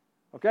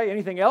 Yeah. Okay,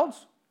 anything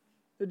else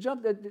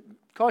that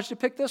caused you to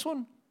pick this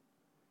one?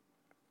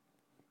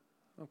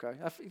 Okay,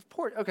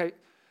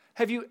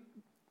 have you...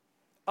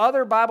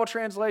 Other Bible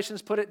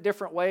translations put it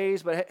different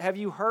ways, but have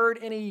you heard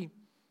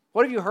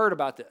what have you heard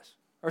about this?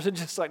 Or is it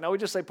just like, no, we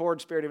just say poor in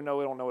spirit even though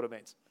we don't know what it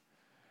means?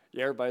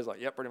 Yeah, everybody's like,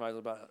 yep, pretty much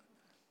about it.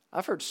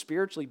 I've heard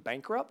spiritually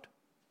bankrupt.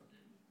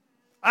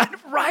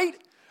 Right?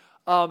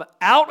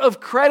 Out of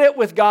credit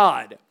with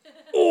God.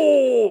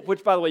 Oh,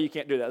 which, by the way, you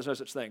can't do that. There's no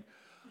such thing.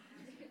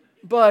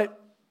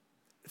 But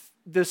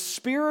the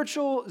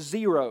spiritual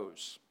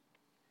zeros,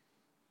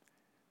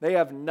 they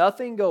have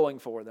nothing going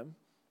for them.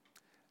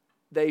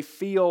 They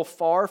feel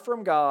far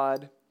from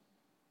God.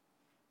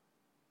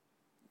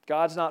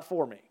 God's not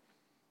for me.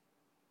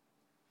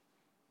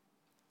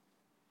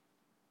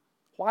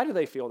 Why do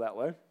they feel that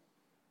way?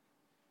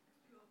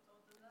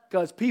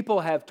 Because people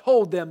have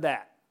told them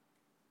that.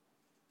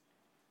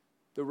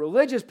 The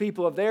religious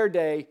people of their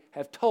day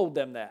have told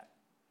them that.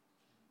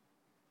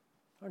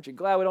 Aren't you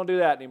glad we don't do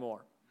that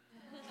anymore?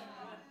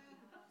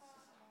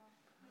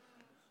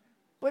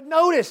 But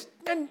notice,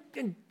 and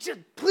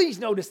just please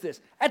notice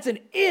this, that's an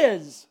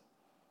is.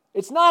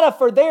 It's not a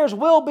for theirs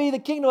will be the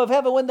kingdom of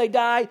heaven when they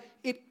die.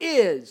 It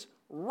is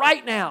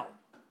right now.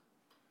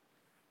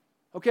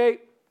 Okay?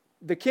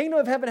 The kingdom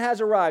of heaven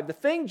has arrived. The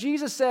thing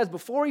Jesus says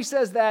before he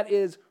says that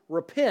is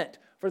repent,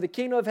 for the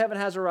kingdom of heaven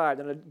has arrived.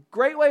 And a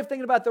great way of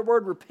thinking about the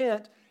word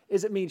repent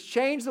is it means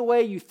change the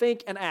way you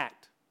think and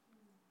act.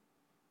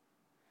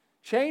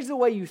 Change the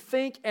way you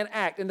think and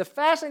act. And the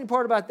fascinating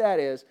part about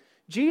that is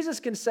Jesus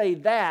can say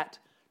that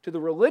to the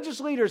religious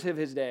leaders of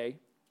his day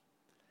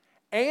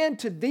and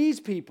to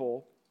these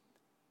people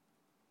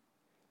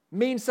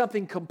means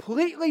something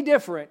completely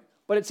different,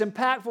 but it's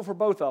impactful for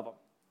both of them.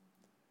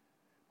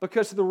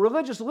 Because to the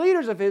religious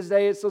leaders of his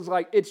day, it's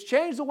like, it's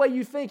changed the way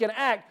you think and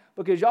act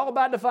because y'all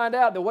about to find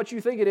out that what you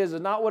think it is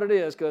not what it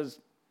is because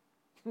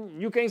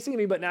you can't see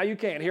me, but now you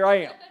can. Here I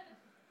am.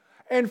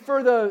 And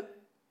for the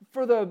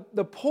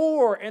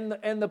poor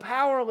and the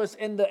powerless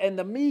and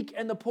the meek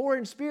and the poor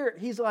in spirit,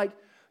 he's like,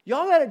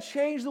 y'all got to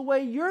change the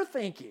way you're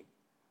thinking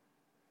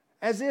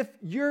as if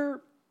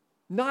you're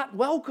not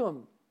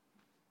welcome.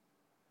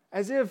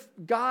 As if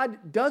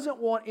God doesn't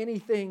want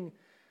anything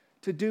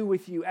to do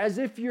with you. As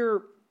if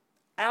you're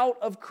out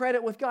of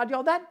credit with God.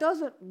 Y'all, that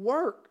doesn't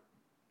work.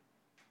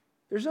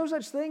 There's no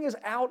such thing as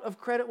out of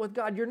credit with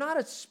God. You're not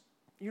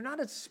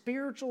a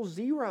spiritual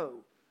zero.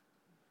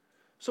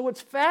 So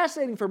what's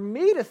fascinating for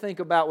me to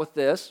think about with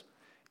this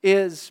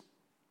is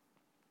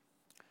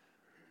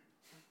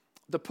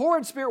the poor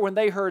in spirit, when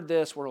they heard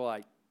this, were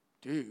like,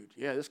 dude,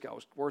 yeah, this guy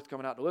was worth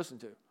coming out to listen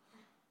to.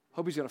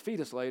 Hope he's going to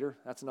feed us later.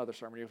 That's another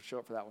sermon. You have to show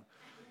up for that one.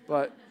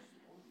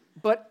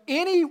 But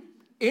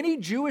any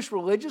Jewish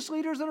religious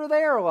leaders that are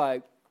there are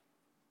like,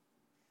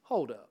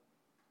 hold up.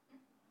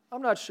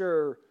 I'm not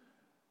sure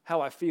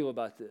how I feel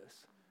about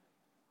this.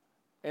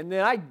 And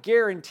then I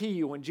guarantee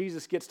you when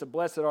Jesus gets to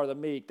blessed are the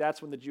meek,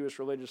 that's when the Jewish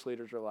religious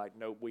leaders are like,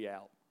 nope, we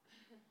out.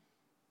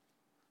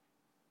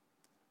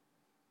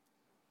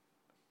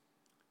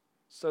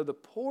 So the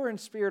poor in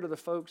spirit are the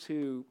folks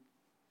who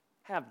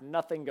have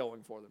nothing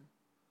going for them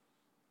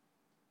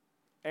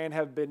and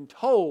have been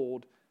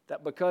told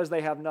that because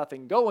they have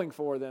nothing going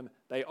for them,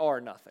 they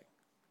are nothing.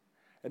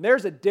 And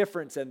there's a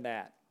difference in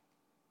that.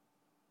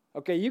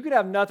 Okay, you could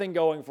have nothing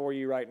going for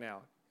you right now.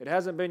 It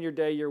hasn't been your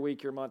day, your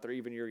week, your month, or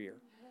even your year.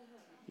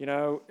 You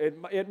know,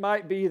 it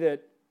might be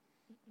that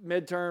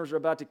midterms are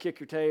about to kick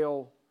your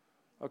tail.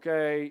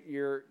 Okay,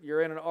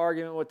 you're in an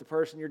argument with the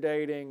person you're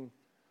dating,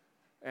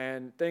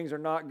 and things are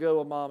not good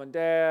with mom and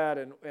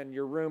dad, and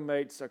your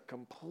roommate's a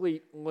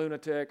complete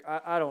lunatic.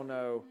 I don't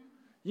know.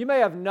 You may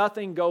have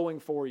nothing going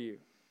for you.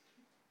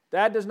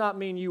 That does not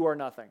mean you are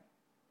nothing.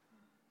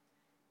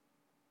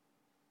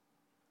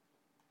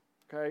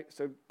 Okay,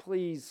 so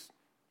please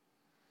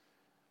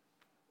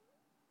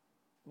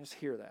just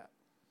hear that.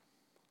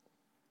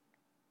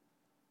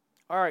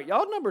 All right,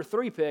 y'all number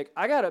 3 pick.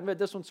 I got to admit,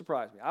 this one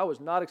surprised me. I was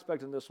not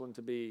expecting this one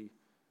to be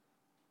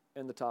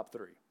in the top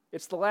 3.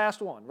 It's the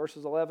last one,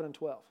 verses 11 and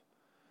 12.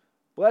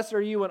 Blessed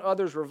are you when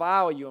others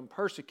revile you and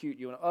persecute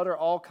you and utter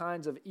all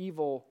kinds of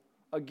evil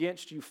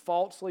against you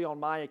falsely on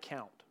my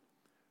account.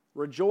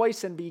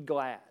 Rejoice and be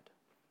glad,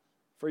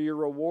 for your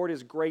reward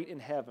is great in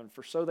heaven,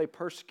 for so they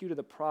persecuted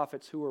the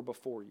prophets who were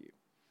before you.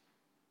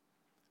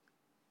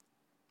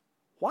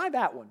 Why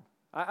that one?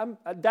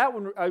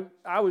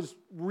 I was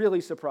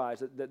really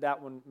surprised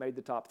that one made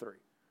the top 3. I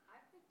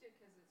picked it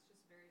because it's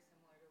just very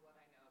similar to what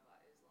I know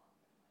about Islam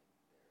and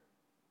like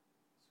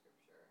their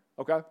scripture.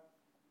 Okay.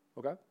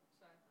 Okay.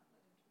 So I found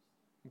that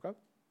interesting. Okay.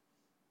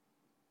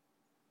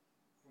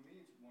 For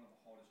me, it's one of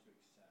the hardest to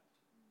accept.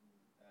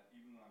 That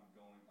even when I'm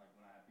going, like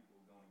when I have people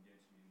going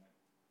against me and like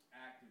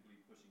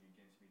actively pushing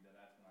against me,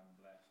 that's when I'm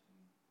blessed.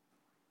 And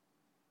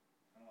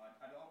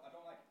I don't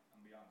like it. I'm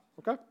gonna be honest.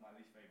 Okay. It's my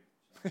least favorite.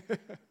 So.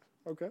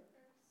 Okay. I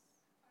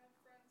have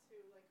friends who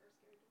like are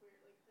scared to wear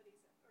like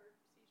hoodies or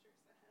t-shirts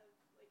that have like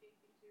anything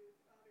to do with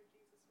honor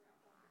Jesus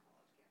around on their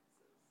college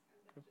campuses, and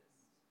they're just,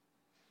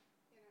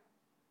 you know,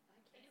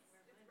 I can't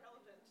wear mine. it's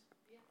relevant.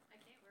 Yeah, I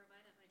can't wear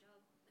mine at my job.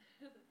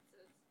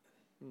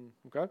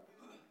 Okay.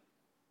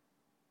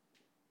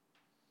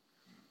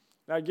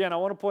 Now again, I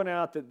want to point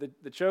out that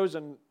the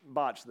Chosen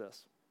botched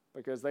this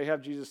because they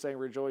have Jesus saying,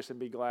 rejoice and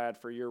be glad,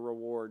 for your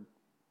reward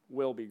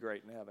will be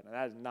great in heaven. And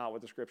that is not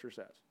what the scripture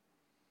says.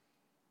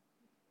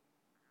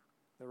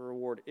 The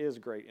reward is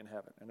great in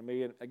heaven. And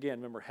again,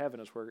 remember, heaven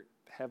is where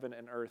heaven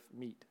and earth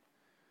meet.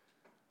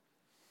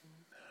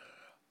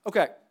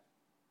 Okay.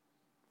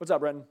 What's up,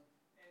 Brenton?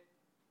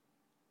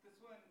 This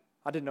one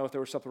I didn't know if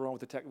there was something wrong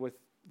with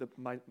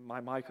my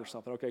mic or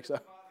something. Okay, so.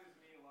 bothers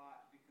me a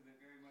lot because it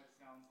very much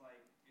sounds like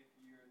if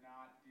you're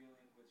not dealing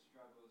with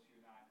struggles,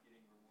 you're not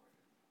getting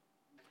rewarded.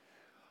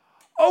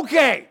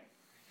 Okay.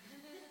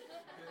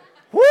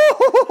 Woo!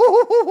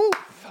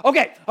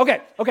 Okay. All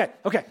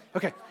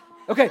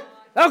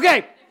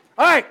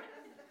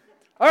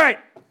right.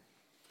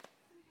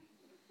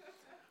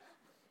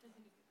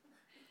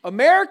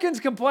 Americans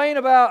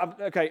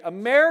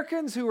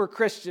who are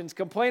Christians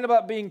complain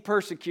about being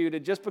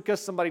persecuted just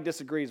because somebody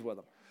disagrees with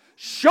them.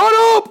 Shut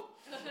up!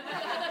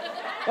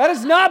 That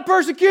is not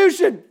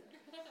persecution.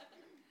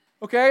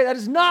 Okay, that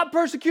is not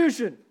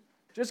persecution.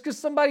 Just because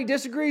somebody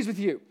disagrees with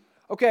you.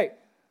 Okay,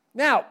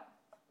 now,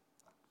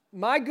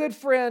 my good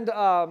friend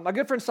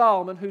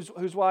Solomon,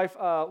 whose wife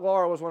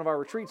Laura was one of our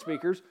retreat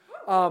speakers.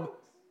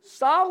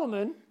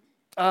 Solomon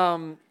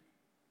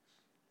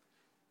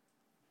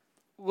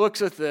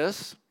looks at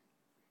this,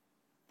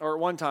 or at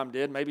one time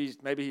did. Maybe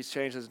he's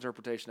changed his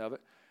interpretation of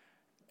it,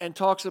 and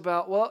talks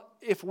about, well,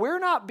 if we're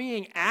not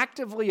being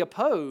actively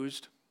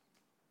opposed,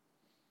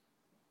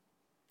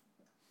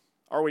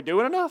 are we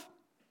doing enough?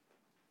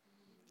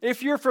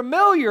 If you're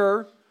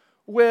familiar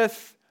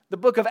with the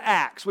book of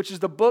Acts, which is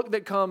the book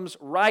that comes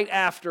right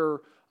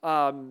after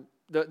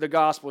the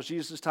Gospels,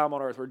 Jesus' time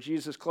on earth, where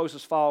Jesus'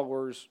 closest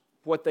followers,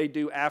 what they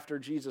do after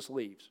Jesus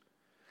leaves.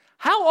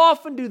 How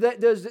often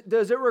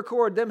does it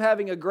record them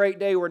having a great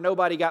day where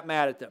nobody got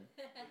mad at them?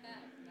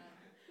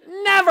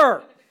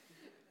 Never!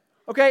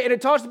 Okay, and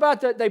it talks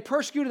about that they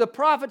persecuted the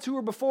prophets who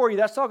were before you.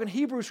 That's talking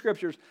Hebrew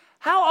scriptures.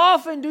 How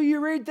often do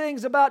you read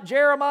things about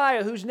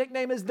Jeremiah, whose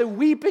nickname is the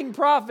weeping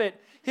prophet,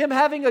 him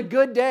having a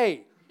good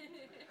day?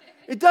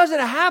 It doesn't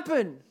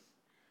happen.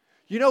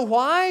 You know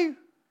why?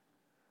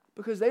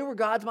 Because they were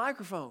God's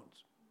microphones.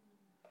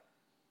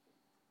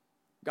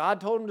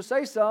 God told them to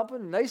say something,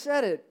 and they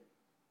said it.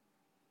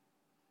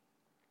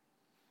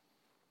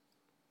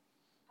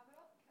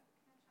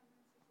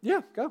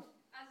 Yeah, go.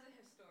 As a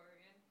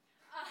historian,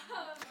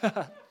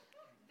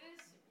 this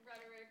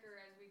rhetoric, or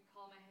as we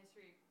call my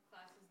history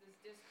classes, this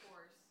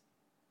discourse,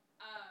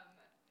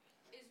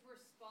 is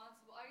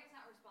responsible, I guess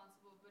not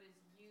responsible, but is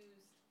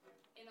used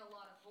in a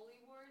lot of holy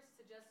wars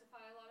to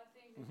justify a lot of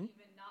things, and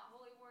even not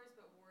holy wars,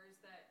 but wars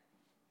that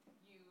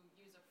you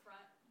use a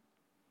front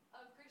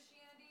of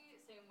Christianity,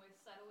 same with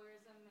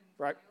secularism and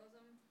Right.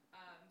 colonialism.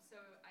 So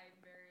I'm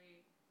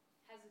very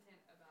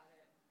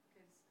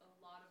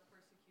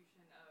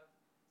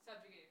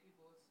subjugated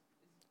people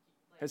is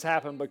like, has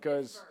happened use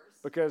this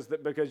because verse.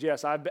 because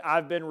yes,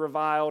 I've been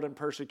reviled and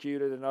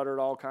persecuted and uttered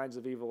all kinds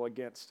of evil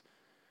against,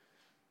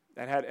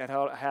 and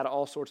had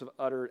all sorts of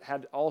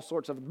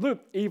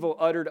evil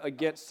uttered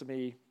against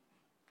me.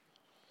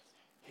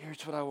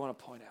 Here's what I want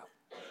to point out.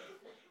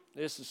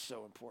 This is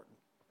so important.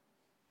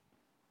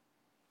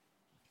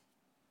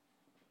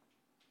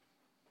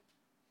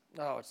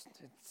 Oh, it's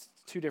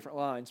two different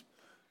lines.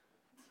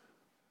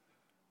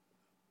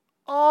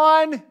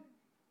 On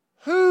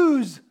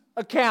whose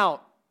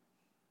account?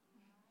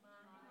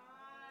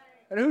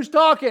 And who's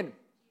talking?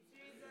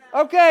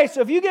 Okay,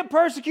 so if you get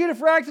persecuted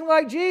for acting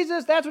like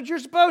Jesus, that's what you're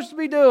supposed to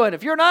be doing.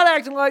 If you're not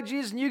acting like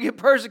Jesus and you get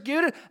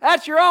persecuted,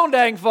 that's your own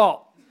dang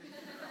fault.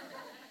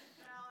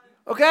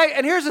 Okay,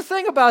 and here's the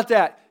thing about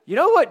that. You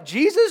know what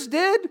Jesus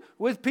did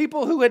with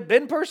people who had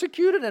been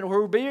persecuted and who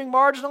were being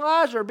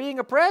marginalized or being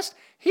oppressed?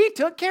 He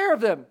took care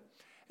of them.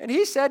 And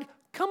he said,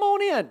 come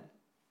on in.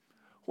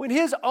 When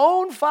his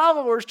own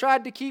followers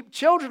tried to keep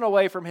children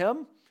away from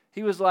him,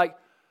 he was like,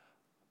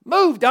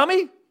 move,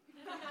 dummy.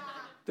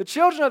 The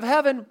children of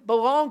heaven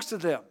belongs to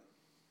them.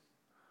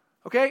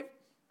 Okay?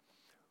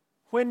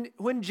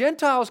 When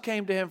Gentiles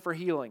came to him for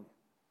healing,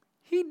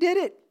 he did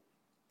it.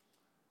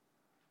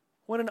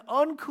 When an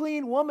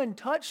unclean woman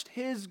touched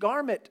his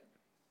garment,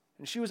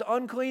 and she was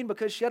unclean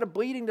because she had a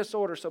bleeding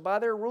disorder, so by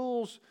their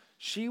rules,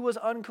 she was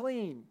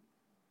unclean.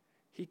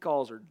 He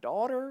calls her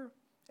daughter,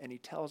 and he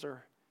tells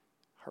her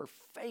her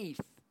faith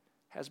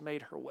has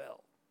made her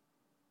well.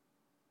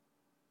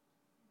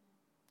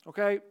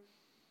 Okay?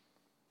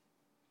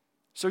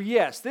 So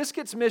yes, this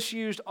gets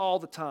misused all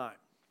the time.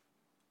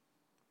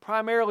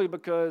 Primarily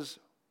because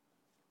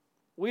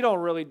we don't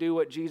really do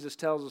what Jesus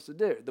tells us to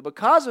do. The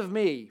because of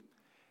me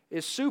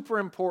is super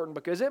important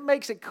because it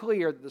makes it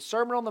clear that the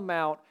Sermon on the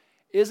Mount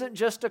isn't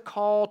just a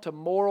call to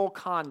moral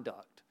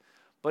conduct,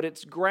 but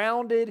it's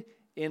grounded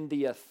in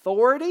the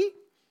authority,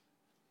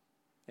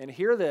 and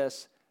hear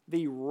this,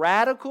 the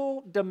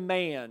radical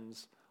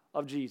demands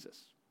of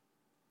Jesus.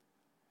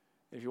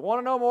 If you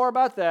want to know more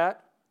about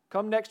that,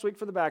 come next week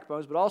for the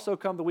backbones, but also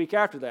come the week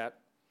after that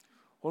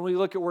when we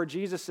look at where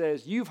Jesus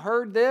says, you've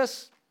heard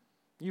this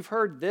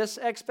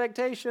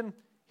expectation,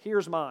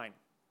 here's mine.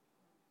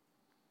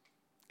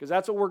 Because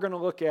that's what we're going to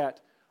look at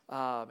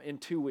in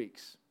 2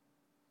 weeks.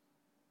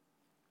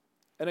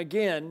 And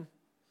again,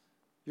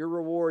 your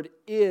reward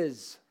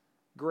is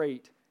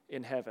great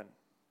in heaven.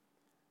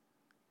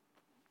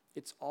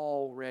 It's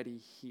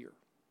already here.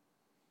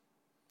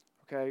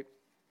 Okay?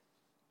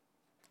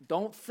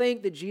 Don't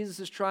think that Jesus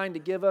is trying to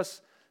give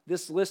us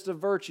this list of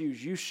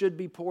virtues. You should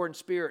be poor in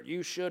spirit.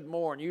 You should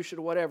mourn. You should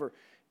whatever.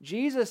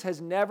 Jesus has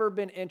never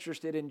been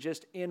interested in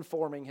just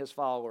informing his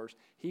followers.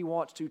 He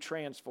wants to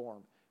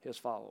transform his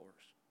followers.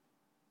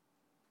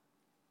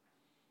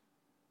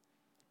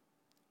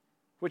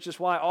 Which is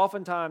why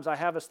oftentimes I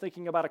have us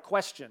thinking about a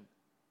question.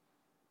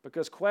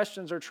 Because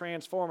questions are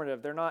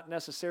transformative. They're not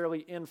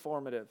necessarily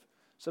informative.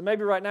 So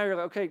maybe right now you're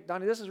like, okay,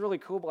 Donnie, this is really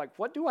cool, but like,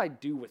 what do I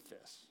do with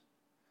this?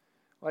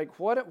 Like,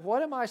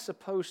 what am I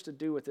supposed to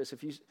do with this?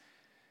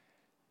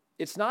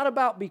 It's not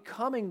about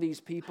becoming these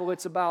people.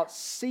 It's about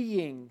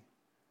seeing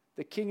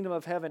the kingdom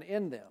of heaven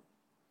in them.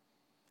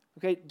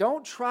 Okay,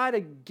 don't try to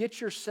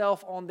get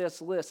yourself on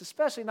this list,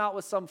 especially not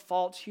with some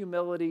false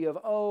humility of,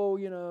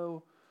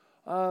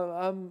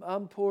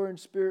 I'm poor in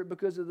spirit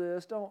because of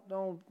this.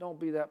 Don't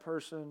be that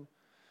person.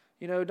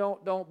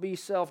 Don't be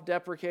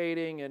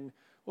self-deprecating and,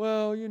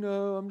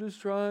 I'm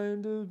just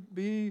trying to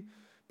be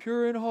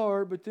pure in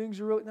heart, but things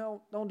are really...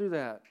 No, don't do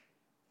that.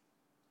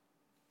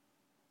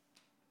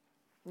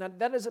 Now,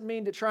 that doesn't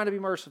mean that trying to be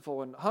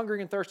merciful and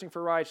hungering and thirsting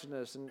for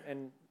righteousness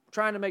and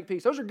trying to make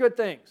peace. Those are good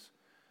things.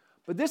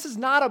 But this is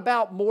not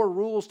about more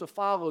rules to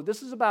follow.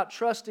 This is about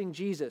trusting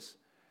Jesus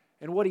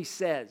and what he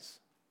says.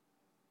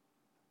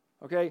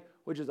 Okay?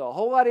 Which is a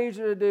whole lot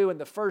easier to do in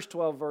the first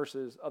 12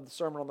 verses of the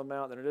Sermon on the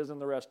Mount than it is in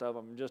the rest of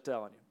them. I'm just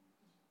telling you.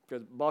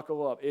 Because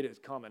buckle up, it is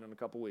coming in a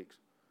couple weeks.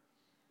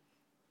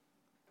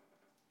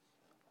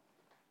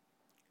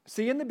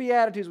 See, in the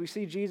Beatitudes, we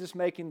see Jesus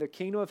making the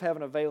kingdom of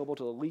heaven available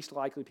to the least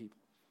likely people.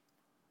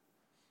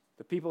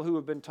 The people who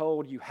have been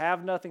told, you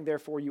have nothing,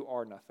 therefore you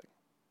are nothing.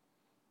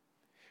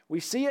 We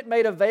see it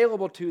made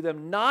available to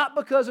them not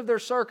because of their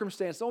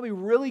circumstance. Let me be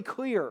really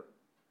clear.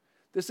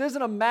 This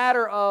isn't a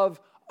matter of,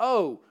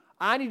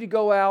 I need to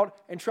go out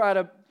and try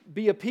to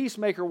be a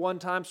peacemaker one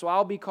time so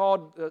I'll be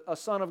called a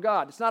son of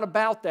God. It's not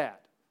about that.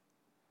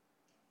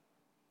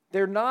 They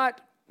don't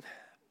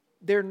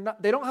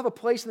have a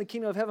place in the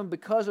kingdom of heaven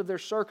because of their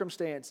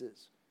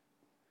circumstances.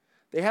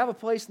 They have a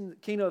place in the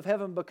kingdom of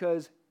heaven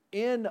because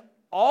in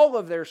all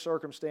of their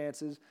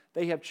circumstances,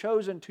 they have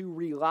chosen to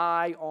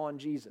rely on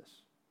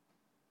Jesus.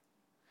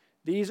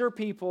 These are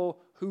people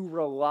who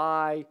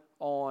rely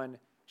on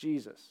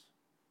Jesus.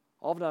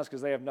 Oftentimes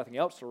because they have nothing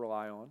else to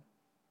rely on.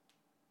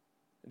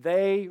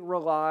 They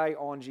rely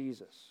on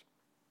Jesus.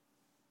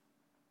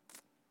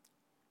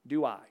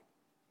 Do I?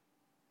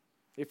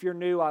 If you're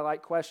new, I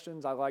like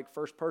questions. I like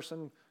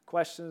first-person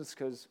questions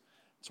because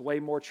It's way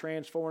more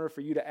transformative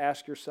for you to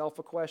ask yourself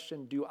a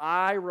question. Do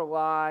I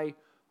rely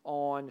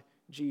on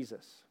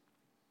Jesus?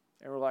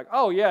 And we're like,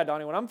 oh yeah,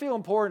 Donnie, when I'm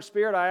feeling poor in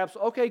spirit,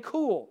 okay,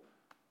 cool.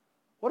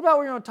 What about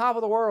when you're on top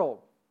of the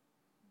world?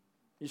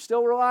 You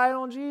still relying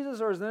on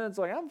Jesus, or then it's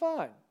like, I'm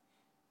fine?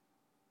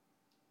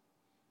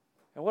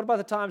 And what about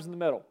the times in the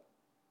middle?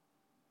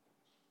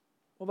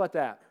 What about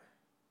that?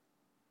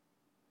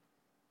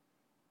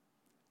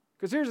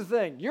 Because here's the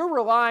thing, you're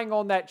relying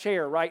on that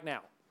chair right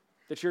now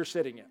that you're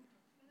sitting in.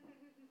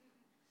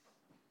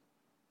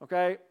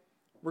 Okay?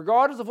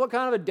 Regardless of what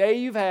kind of a day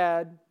you've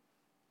had,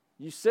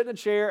 you sit in a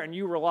chair and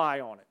you rely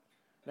on it.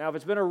 Now, if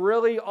it's been a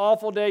really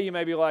awful day, you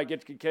may be like,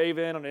 it could cave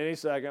in on any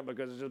second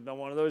because it's just been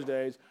one of those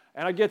days.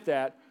 And I get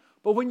that.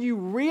 But when you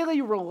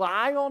really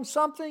rely on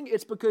something,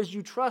 it's because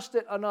you trust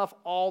it enough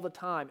all the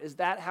time. Is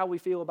that how we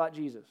feel about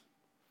Jesus?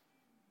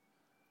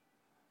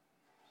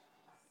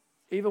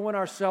 Even when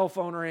our cell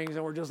phone rings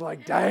and we're just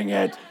like, dang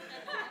it,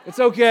 it's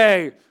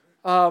okay.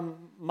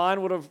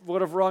 Mine would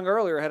have rung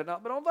earlier had it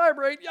not been on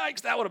vibrate.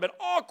 Yikes, that would have been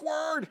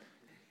awkward.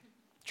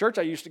 Church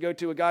I used to go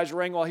to, a guy's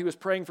rang while he was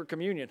praying for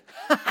communion.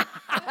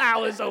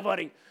 That was so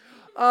funny.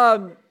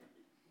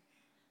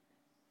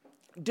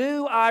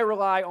 Do I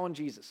rely on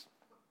Jesus?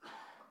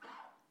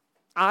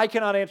 I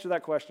cannot answer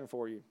that question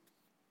for you.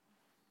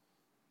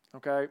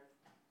 Okay?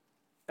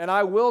 And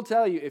I will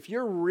tell you, if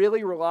you're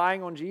really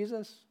relying on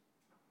Jesus,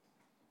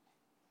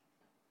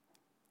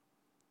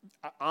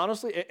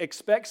 honestly,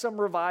 expect some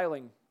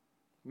reviling,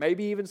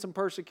 maybe even some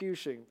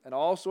persecution, and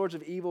all sorts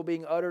of evil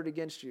being uttered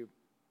against you.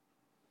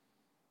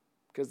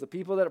 Because the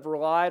people that have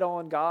relied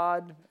on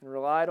God and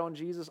relied on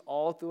Jesus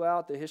all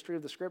throughout the history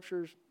of the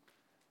Scriptures,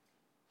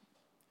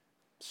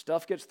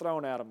 stuff gets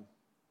thrown at them.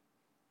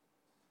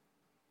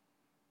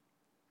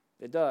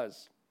 It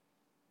does.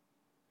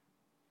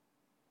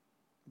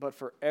 But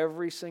for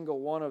every single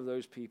one of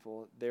those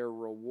people, their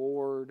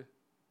reward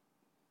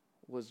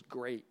was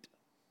great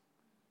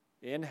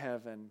in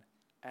heaven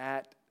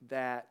at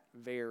that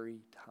very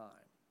time.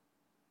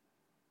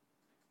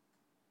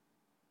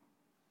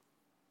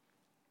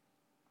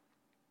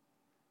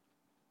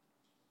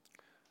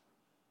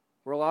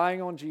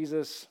 Relying on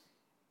Jesus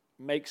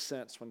makes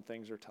sense when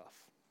things are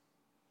tough.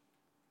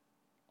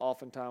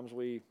 Oftentimes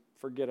we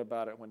forget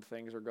about it when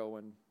things are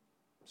going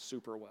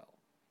super well.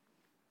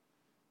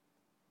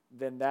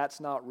 Then that's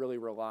not really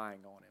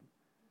relying on Him.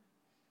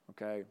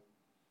 Okay?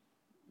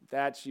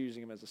 That's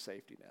using Him as a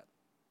safety net.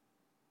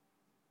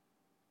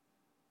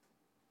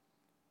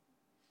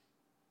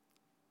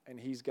 And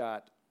He's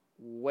got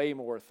way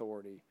more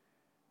authority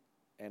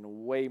and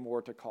way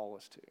more to call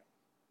us to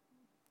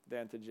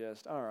than to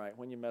just, all right,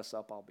 when you mess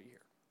up, I'll be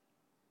here.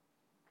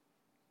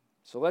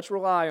 So let's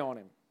rely on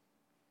Him.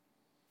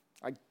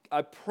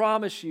 I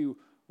promise you,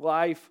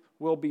 life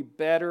will be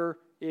better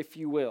if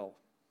you will.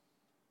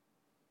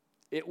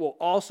 It will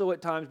also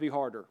at times be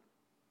harder.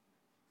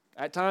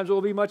 At times it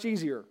will be much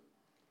easier,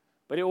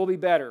 but it will be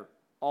better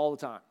all the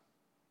time.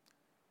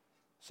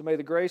 So may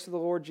the grace of the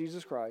Lord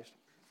Jesus Christ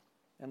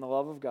and the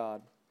love of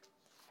God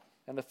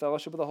and the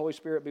fellowship of the Holy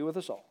Spirit be with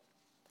us all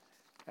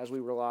as we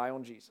rely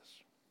on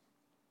Jesus.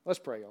 Let's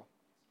pray, y'all.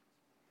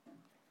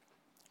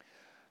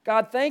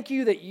 God, thank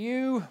you that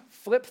you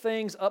flip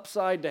things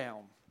upside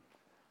down.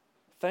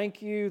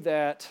 Thank you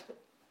that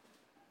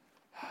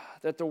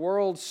the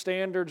world's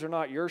standards are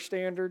not your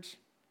standards.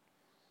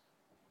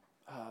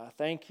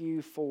 Thank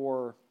you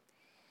for,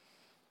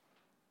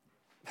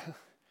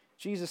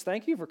 Jesus,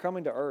 thank you for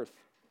coming to earth.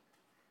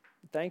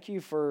 Thank you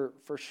for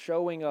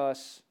showing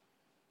us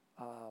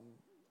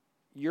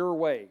your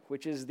way,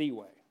 which is the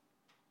way.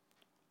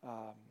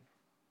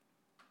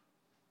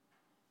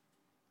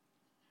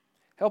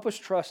 Help us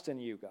trust in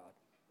you, God.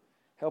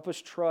 Help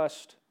us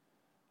trust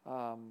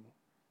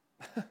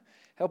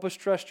help us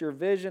trust your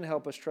vision.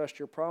 Help us trust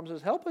your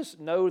promises. Help us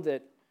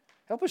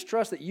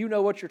trust that you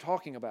know what you're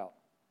talking about.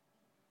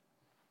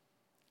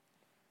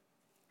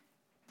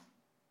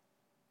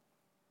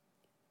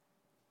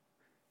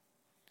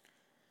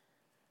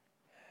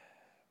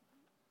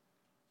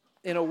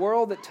 In a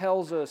world that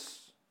tells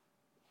us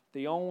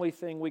the only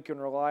thing we can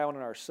rely on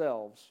in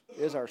ourselves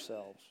is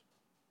ourselves,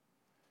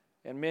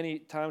 and many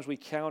times we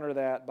counter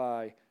that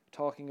by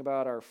talking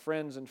about our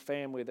friends and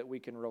family that we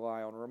can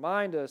rely on.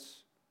 Remind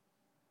us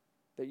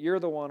that you're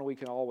the one we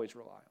can always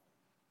rely on.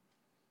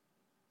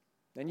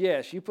 And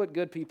yes, you put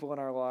good people in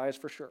our lives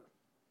for sure,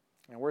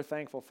 and we're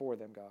thankful for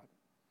them, God.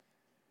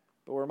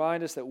 But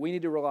remind us that we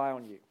need to rely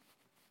on you,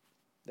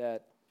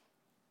 that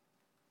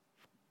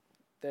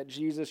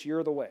Jesus,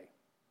 you're the way,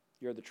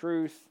 you're the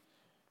truth,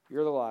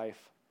 you're the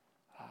life,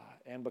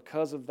 and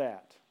because of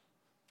that,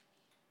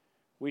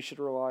 we should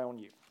rely on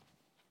you.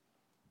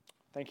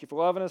 Thank you for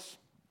loving us.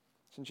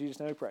 It's in Jesus'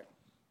 name we pray.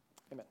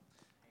 Amen.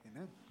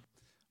 Amen.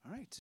 All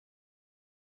right.